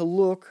starting to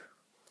look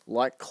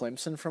like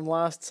Clemson from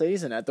last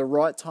season at the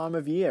right time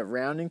of year,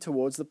 rounding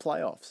towards the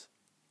playoffs.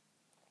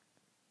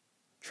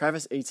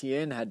 Travis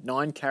Etienne had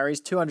 9 carries,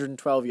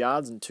 212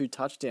 yards and 2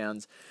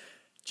 touchdowns.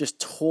 Just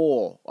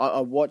tore.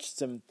 I watched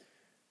some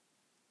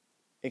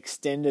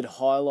extended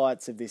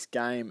highlights of this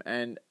game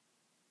and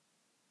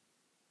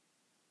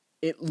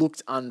it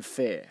looked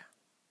unfair.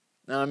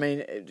 Now, I mean,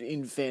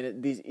 in fairness,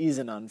 this is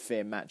an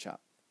unfair matchup,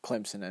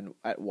 Clemson and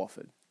at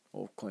Wofford,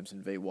 or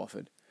Clemson v.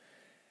 Wofford.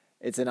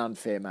 It's an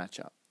unfair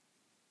matchup.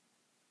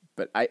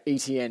 But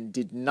Etienne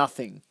did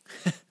nothing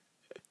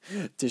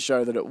to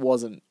show that it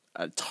wasn't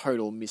a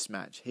total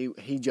mismatch.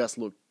 He just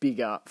looked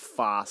bigger,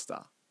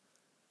 faster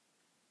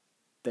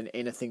than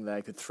anything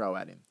they could throw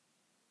at him.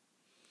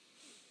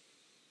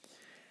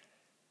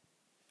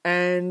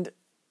 And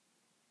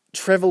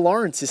Trevor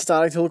Lawrence is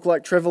starting to look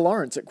like Trevor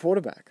Lawrence at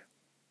quarterback.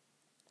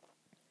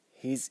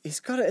 He's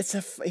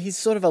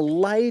sort of a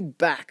laid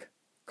back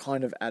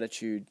kind of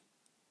attitude.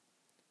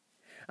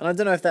 And I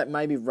don't know if that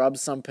maybe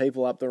rubs some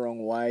people up the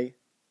wrong way.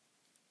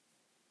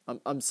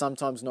 I'm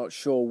sometimes not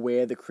sure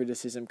where the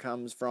criticism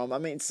comes from. I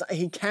mean,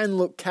 he can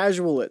look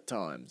casual at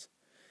times.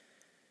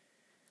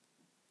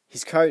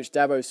 His coach,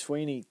 Dabo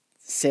Sweeney,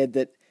 said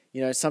that,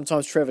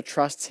 sometimes Trevor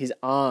trusts his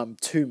arm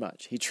too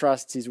much. He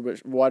trusts his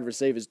wide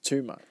receivers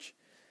too much.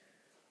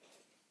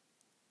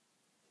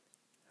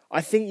 I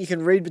think you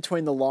can read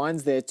between the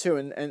lines there too.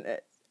 And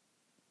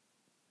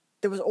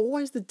there was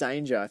always the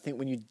danger, I think,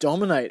 when you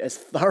dominate as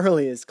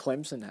thoroughly as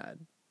Clemson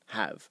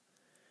have.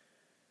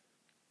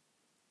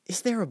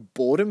 Is there a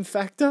boredom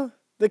factor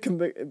that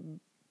can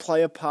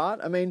play a part?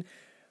 I mean,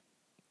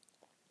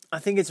 I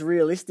think it's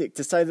realistic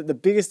to say that the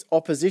biggest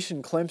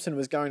opposition Clemson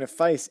was going to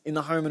face in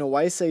the home and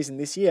away season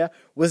this year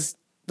was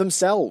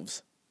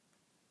themselves.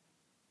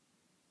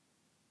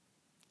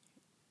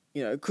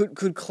 Could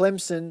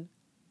Clemson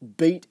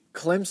beat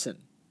Clemson?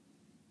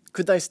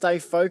 Could they stay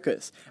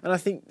focused? And I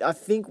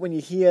think when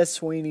you hear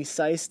Sweeney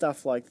say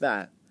stuff like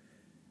that,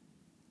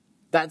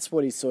 that's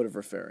what he's sort of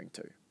referring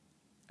to.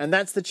 And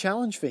that's the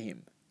challenge for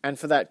him and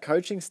for that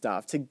coaching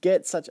staff to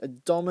get such a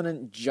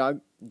dominant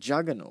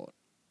juggernaut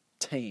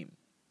team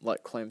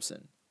like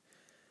Clemson,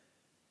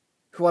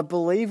 who I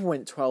believe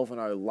went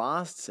 12-0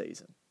 last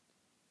season.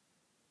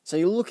 So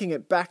you're looking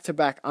at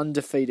back-to-back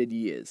undefeated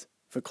years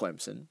for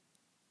Clemson,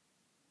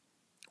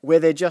 where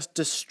they're just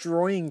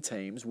destroying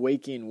teams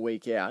week in,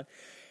 week out.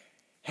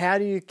 How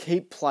do you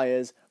keep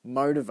players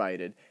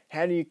motivated?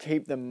 How do you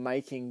keep them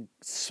making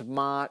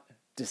smart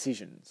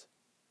decisions?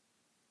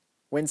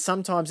 when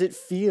sometimes it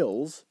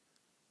feels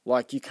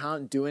like you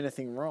can't do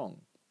anything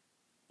wrong.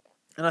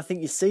 And I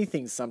think you see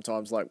things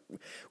sometimes like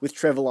with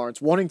Trevor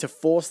Lawrence wanting to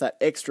force that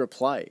extra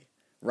play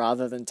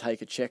rather than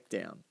take a check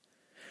down.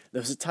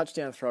 There was a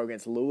touchdown throw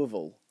against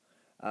Louisville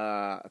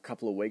a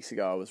couple of weeks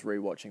ago. I was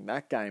rewatching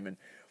that game, and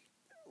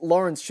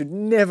Lawrence should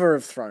never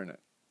have thrown it.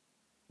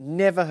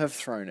 Never have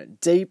thrown it.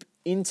 Deep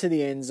into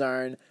the end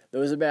zone. There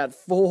was about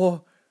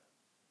 4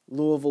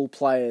 Louisville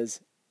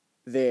players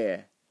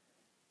there.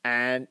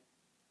 And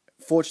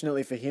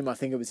fortunately for him, I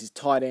think it was his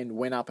tight end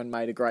went up and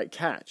made a great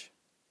catch.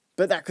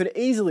 But that could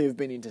easily have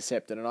been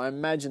intercepted, and I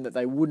imagine that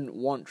they wouldn't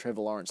want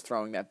Trevor Lawrence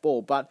throwing that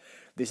ball. But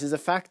this is a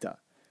factor.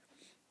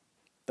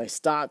 They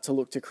start to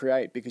look to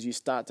create because you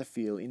start to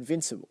feel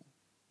invincible.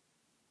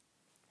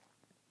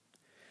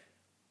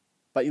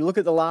 But you look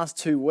at the last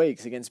 2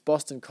 weeks against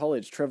Boston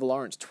College, Trevor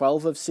Lawrence,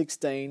 12 of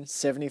 16,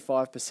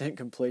 75%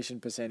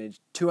 completion percentage,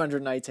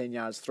 218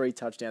 yards, 3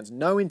 touchdowns,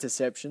 no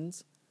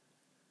interceptions,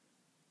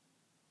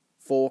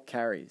 4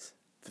 carries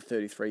for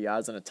 33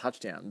 yards and a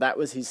touchdown. That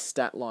was his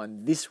stat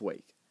line this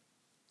week.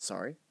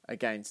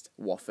 Against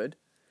Wofford.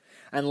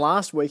 And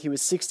last week he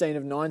was 16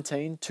 of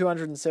 19,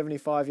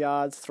 275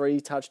 yards, 3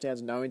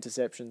 touchdowns, no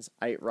interceptions,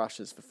 8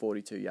 rushes for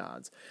 42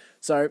 yards.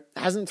 So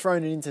hasn't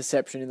thrown an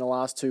interception in the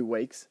last 2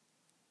 weeks.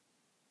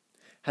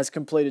 Has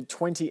completed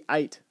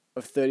 28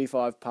 of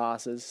 35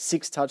 passes,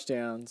 6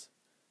 touchdowns.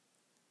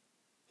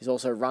 He's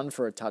also run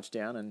for a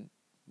touchdown and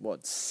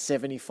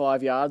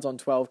 75 yards on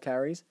 12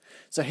 carries.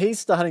 So he's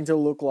starting to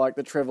look like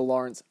the Trevor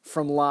Lawrence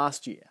from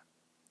last year.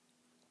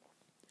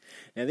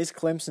 Now this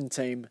Clemson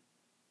team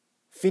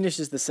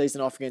finishes the season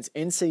off against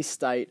NC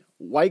State,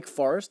 Wake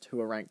Forest, who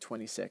are ranked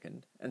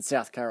 22nd, and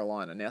South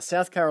Carolina. Now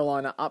South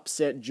Carolina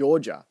upset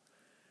Georgia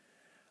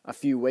a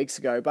few weeks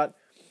ago, but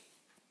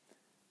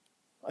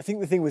I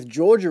think the thing with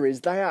Georgia is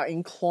they are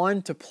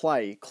inclined to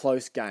play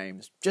close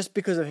games just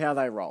because of how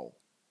they roll.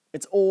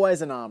 It's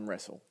always an arm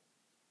wrestle.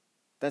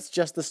 That's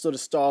just the sort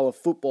of style of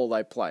football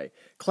they play.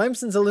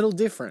 Clemson's a little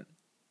different.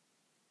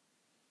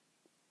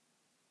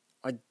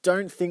 I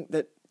don't think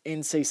that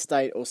NC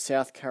State or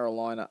South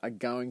Carolina are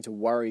going to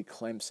worry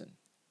Clemson.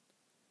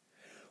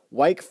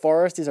 Wake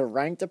Forest is a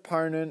ranked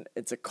opponent.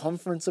 It's a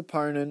conference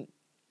opponent.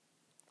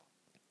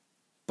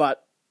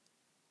 But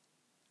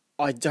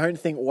I don't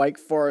think Wake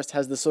Forest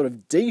has the sort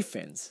of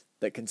defense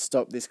that can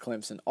stop this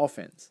Clemson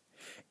offense.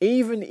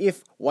 Even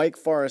if Wake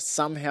Forest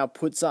somehow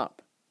puts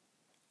up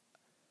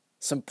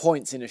some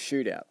points in a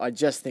shootout, I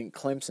just think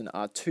Clemson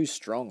are too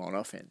strong on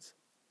offense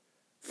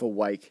for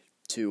Wake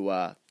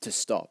to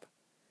stop.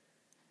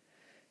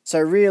 So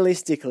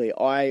realistically,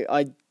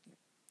 I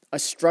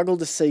struggle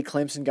to see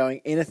Clemson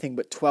going anything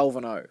but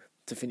 12-0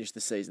 to finish the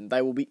season.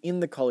 They will be in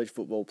the college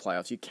football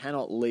playoffs. You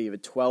cannot leave a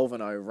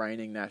 12-0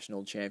 reigning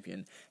national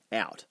champion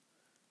out.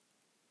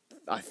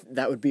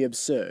 That would be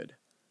absurd.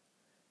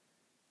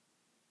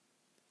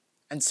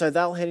 And so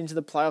they'll head into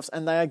the playoffs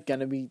and they are going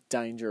to be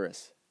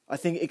dangerous. I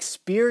think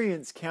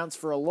experience counts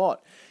for a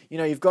lot. You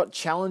know, you've got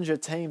challenger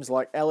teams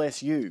like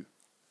LSU,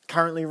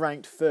 currently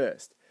ranked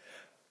first.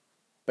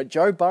 But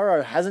Joe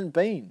Burrow hasn't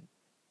been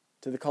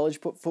to the college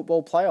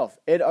football playoff.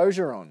 Ed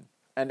Orgeron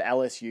and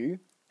LSU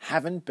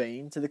haven't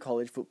been to the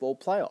college football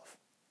playoff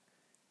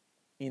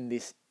in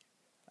this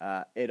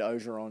Ed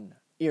Orgeron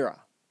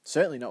era.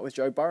 Certainly not with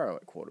Joe Burrow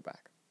at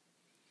quarterback.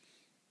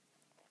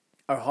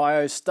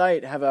 Ohio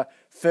State have a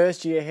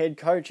first-year head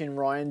coach in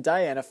Ryan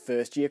Day and a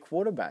first-year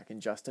quarterback in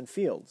Justin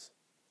Fields.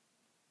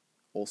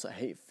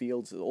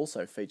 Fields is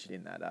also featured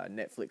in that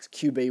Netflix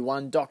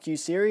QB1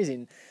 docu-series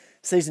in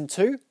Season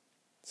 2.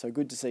 So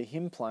good to see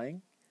him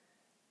playing.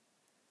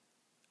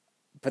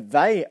 But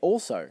they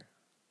also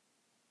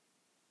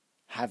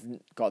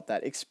haven't got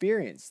that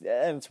experience.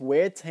 And it's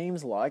where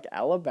teams like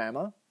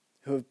Alabama,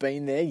 who have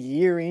been there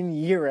year in,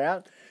 year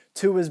out,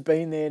 Tua's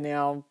been there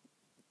now,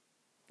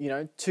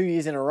 2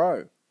 years in a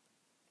row.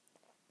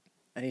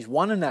 And he's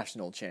won a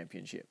national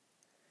championship.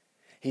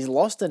 He's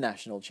lost a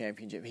national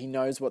championship. He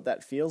knows what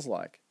that feels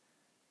like.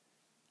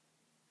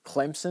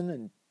 Clemson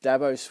and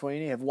Dabo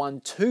Swinney have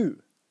won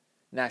 2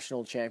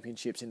 national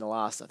championships in the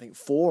last,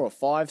 4 or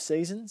 5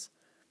 seasons.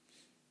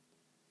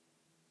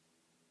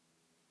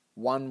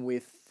 One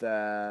with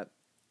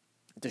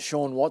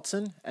Deshaun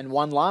Watson and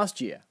one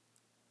last year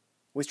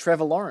with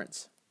Trevor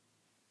Lawrence.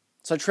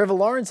 So Trevor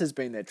Lawrence has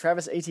been there.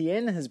 Travis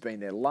Etienne has been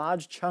there.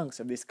 Large chunks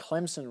of this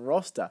Clemson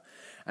roster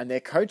and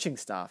their coaching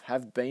staff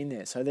have been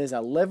there. So there's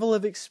a level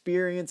of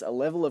experience, a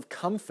level of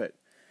comfort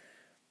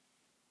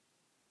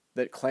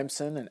that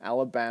Clemson and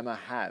Alabama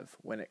have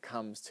when it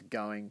comes to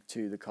going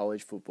to the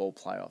college football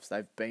playoffs.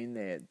 They've been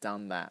there,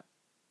 done that.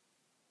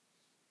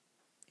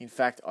 In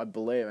fact, I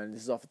believe, and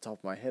this is off the top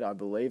of my head, I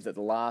believe that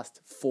the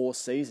last 4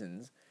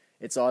 seasons,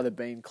 it's either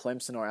been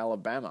Clemson or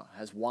Alabama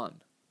has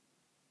won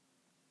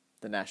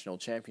the national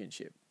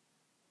championship.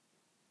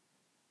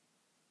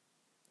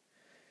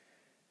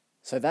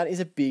 So that is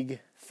a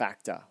big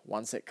factor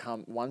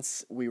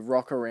once we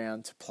rock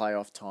around to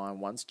playoff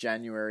time, once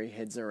January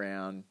heads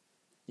around.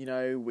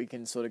 We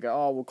can sort of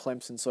go,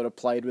 Clemson sort of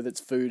played with its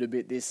food a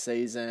bit this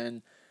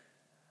season.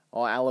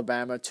 Oh,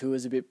 Alabama,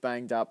 Tua's a bit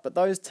banged up. But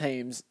those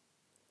teams,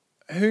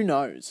 who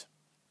knows?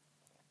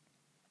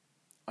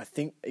 I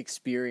think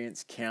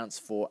experience counts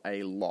for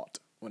a lot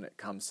when it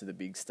comes to the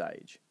big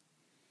stage.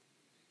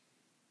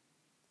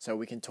 So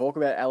we can talk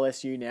about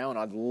LSU now, and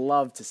I'd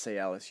love to see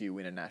LSU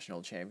win a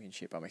national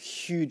championship. I'm a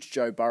huge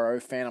Joe Burrow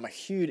fan. I'm a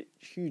huge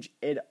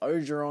Ed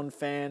Orgeron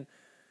fan.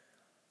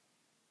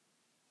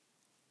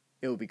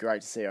 It would be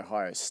great to see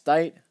Ohio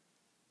State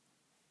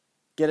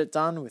get it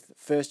done with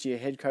first-year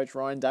head coach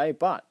Ryan Day,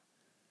 but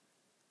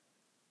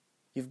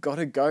you've got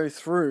to go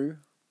through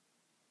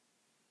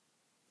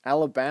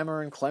Alabama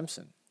and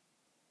Clemson.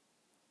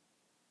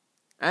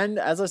 And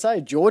as I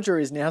say, Georgia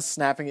is now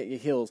snapping at your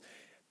heels.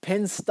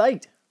 Penn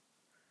State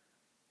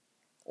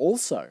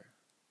also,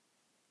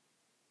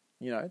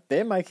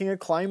 they're making a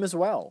claim as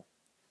well.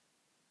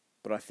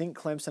 But I think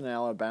Clemson and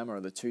Alabama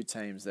are the two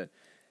teams that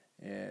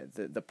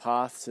the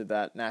path to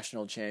that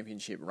national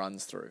championship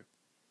runs through,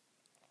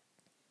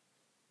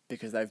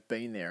 because they've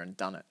been there and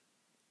done it.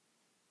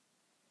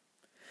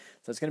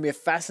 So it's going to be a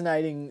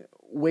fascinating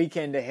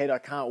weekend ahead. I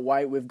can't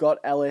wait. We've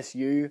got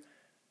LSU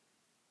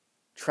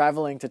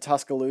traveling to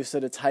Tuscaloosa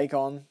to take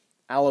on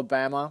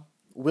Alabama.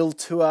 Will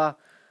Tua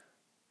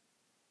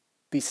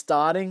be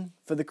starting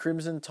for the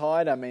Crimson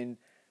Tide? I mean,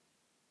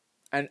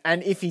 and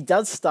if he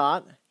does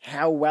start,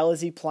 how well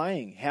is he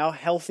playing? How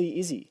healthy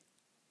is he?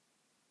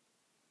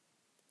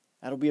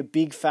 That'll be a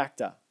big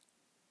factor.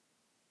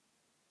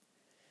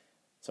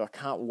 So I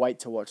can't wait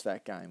to watch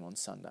that game on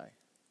Sunday.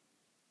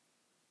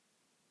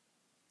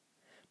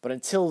 But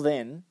until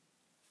then,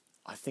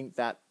 I think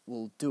that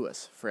will do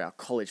us for our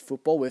college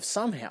football. We've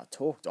somehow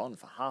talked on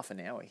for half an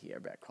hour here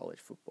about college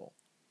football.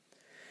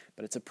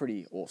 But it's a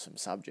pretty awesome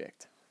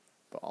subject.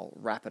 But I'll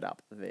wrap it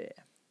up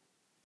there.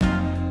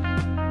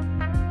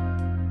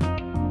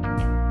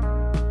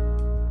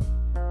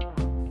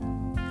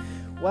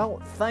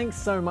 Well, thanks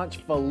so much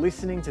for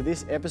listening to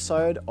this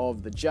episode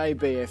of the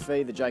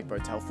JBFE, the Jake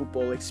Botel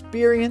Football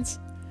Experience.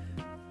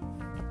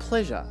 A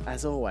pleasure,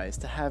 as always,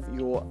 to have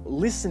your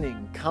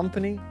listening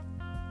company,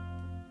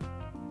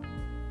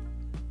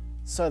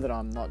 so that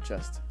I'm not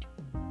just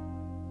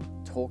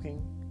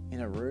talking in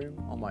a room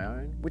on my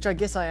own, which I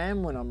guess I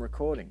am when I'm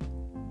recording.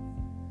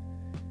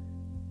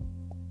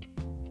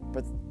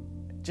 But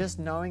just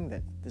knowing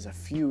that there's a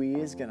few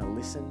ears going to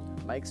listen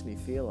makes me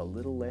feel a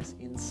little less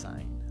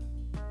insane.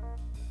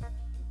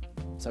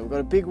 So we've got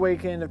a big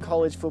weekend of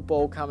college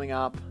football coming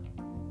up.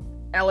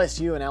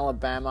 LSU and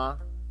Alabama.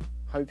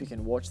 Hope you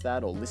can watch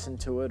that or listen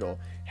to it or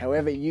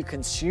however you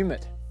consume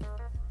it.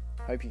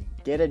 Hope you can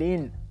get it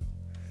in.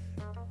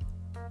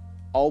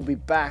 I'll be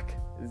back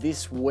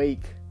this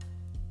week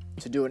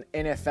to do an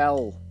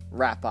NFL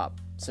wrap-up.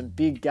 Some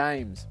big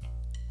games.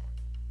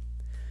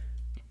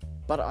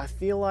 But I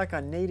feel like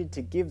I needed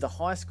to give the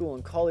high school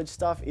and college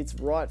stuff its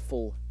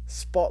rightful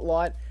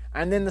spotlight.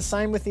 And then the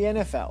same with the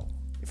NFL.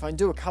 If I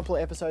do a couple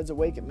of episodes a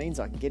week, it means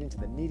I can get into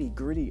the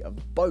nitty-gritty of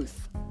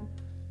both.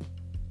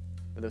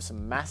 But there's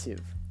some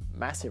massive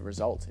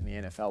results in the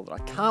NFL that I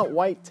can't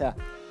wait to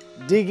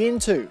dig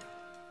into.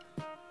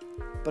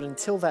 But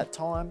until that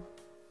time,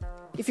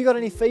 if you got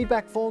any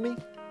feedback for me,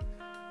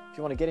 if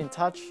you want to get in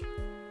touch,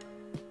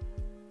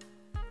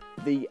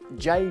 the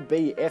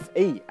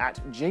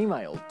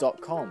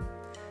JBFE@gmail.com.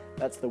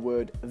 That's the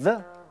word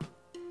the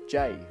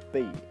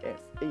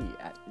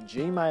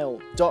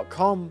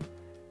JBFE@gmail.com.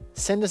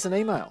 Send us an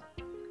email.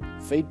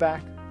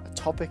 Feedback, a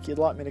topic you'd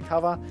like me to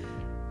cover,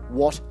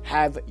 what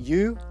have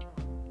you.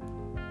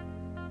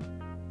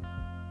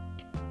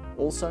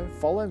 Also,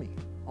 follow me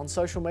on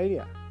social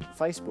media,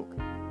 Facebook,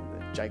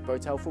 the Jake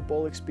Botel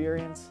Football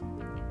Experience,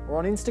 or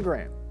on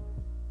Instagram,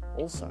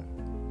 also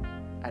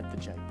at the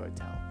Jake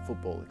Botel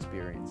Football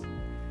Experience.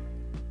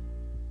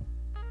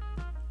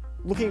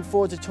 Looking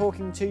forward to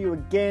talking to you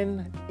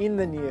again in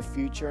the near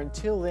future.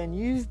 Until then,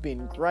 you've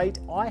been great.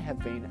 I have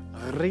been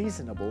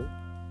reasonable.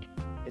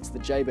 It's the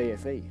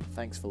JBFE.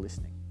 Thanks for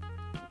listening.